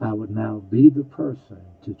 I would now be the person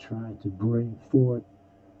to try to bring forth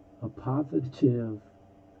a positive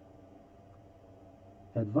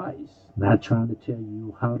advice. Not trying to tell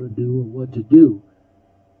you how to do or what to do,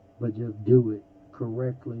 but just do it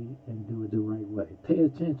correctly and do it the right way. Pay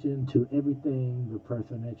attention to everything the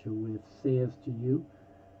person that you're with says to you.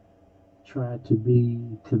 Try to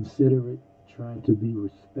be considerate. Try to be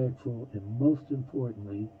respectful, and most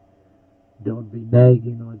importantly, don't be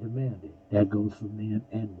nagging or demanding. That goes for men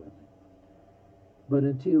and women. But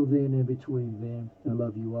until then, in between then, I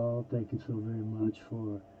love you all. Thank you so very much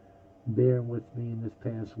for bearing with me in this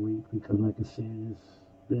past week, because like I said, it's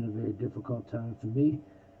been a very difficult time for me,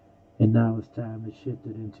 and now it's time to shift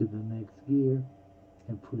it into the next gear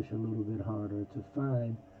and push a little bit harder to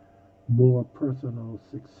find more personal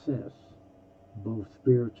success, both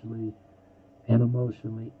spiritually and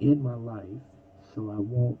emotionally in my life, so I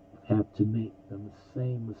won't have to make the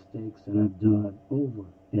same mistakes that I've done over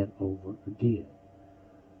and over again.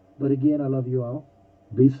 But again, I love you all.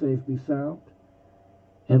 Be safe, be sound,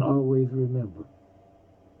 and always remember,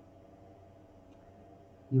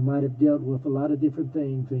 you might have dealt with a lot of different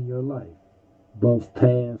things in your life, both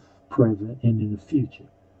past, present, and in the future.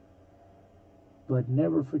 But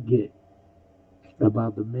never forget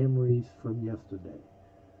about the memories from yesterday.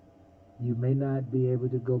 You may not be able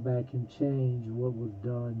to go back and change what was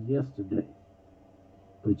done yesterday,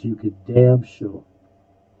 but you could damn sure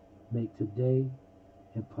make today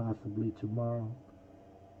and possibly tomorrow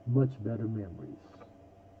much better memories.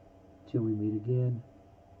 Till we meet again,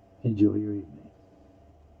 enjoy your evening.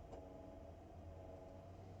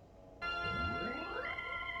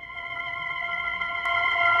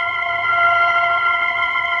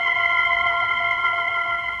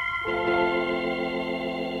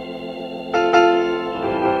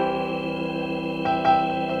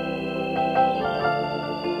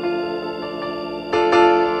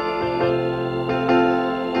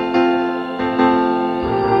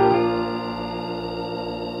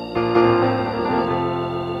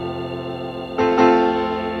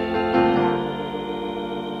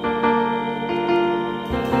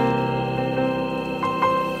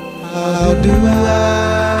 How do I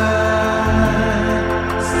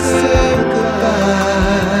say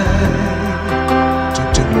goodbye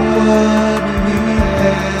to what we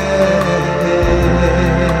had?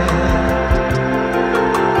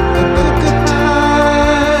 The good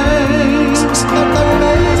times that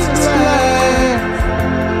made us laugh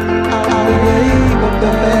outweigh the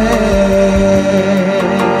bad.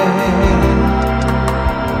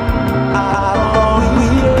 I thought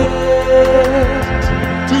we'd get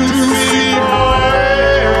to see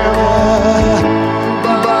forever,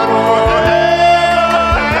 but whatever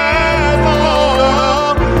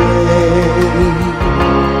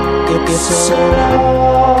it's so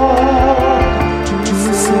hard to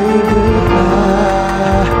say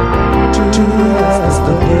goodbye to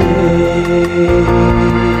yesterday.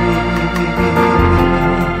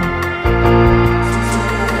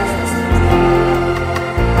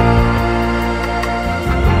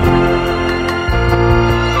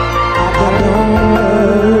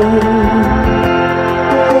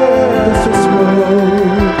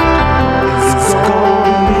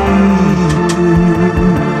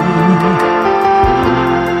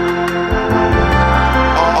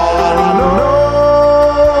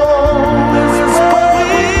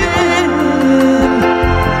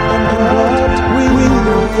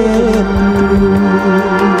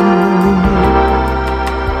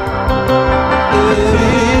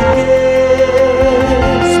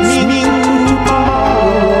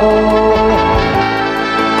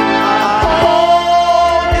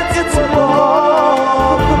 It's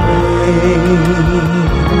so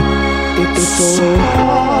hard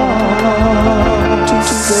to say goodbye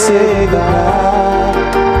to yesterday.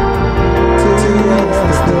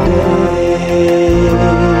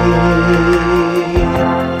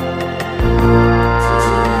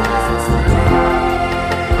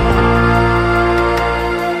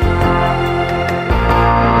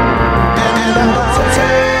 And I'll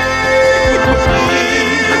take with me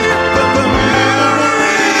the memories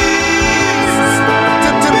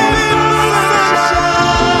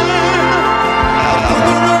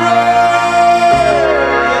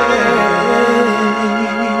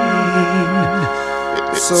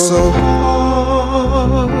to be so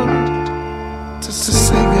hard to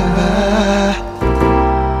say goodbye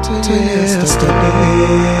to yesterday.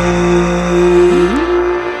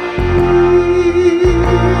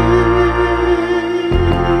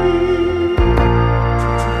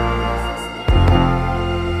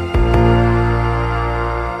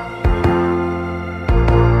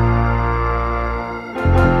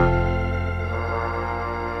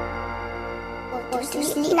 Go to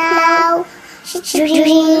sleep now.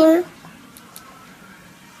 Dream.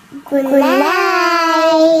 Good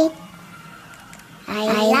night.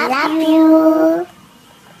 I love you.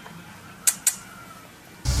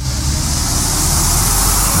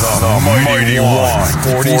 The Mighty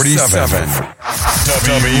 147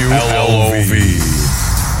 WLOV.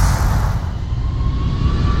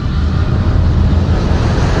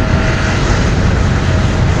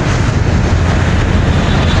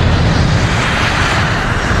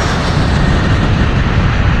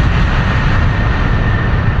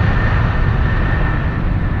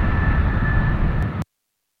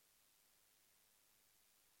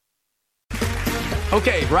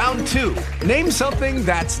 Okay, round two. Name something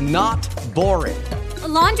that's not boring. A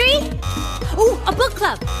laundry? Ooh, a book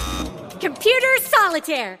club. Computer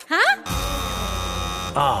solitaire, huh?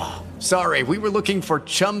 Ah, sorry, we were looking for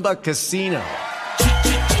Chumba Casino.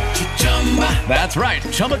 That's right,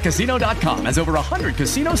 ChumbaCasino.com has over 100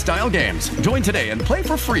 casino-style games. Join today and play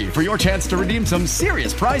for free for your chance to redeem some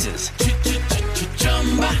serious prizes.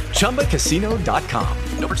 ChumbaCasino.com.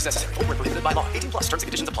 No purchase necessary. Void where prohibited by law. 18 plus terms and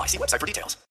conditions apply. See website for details.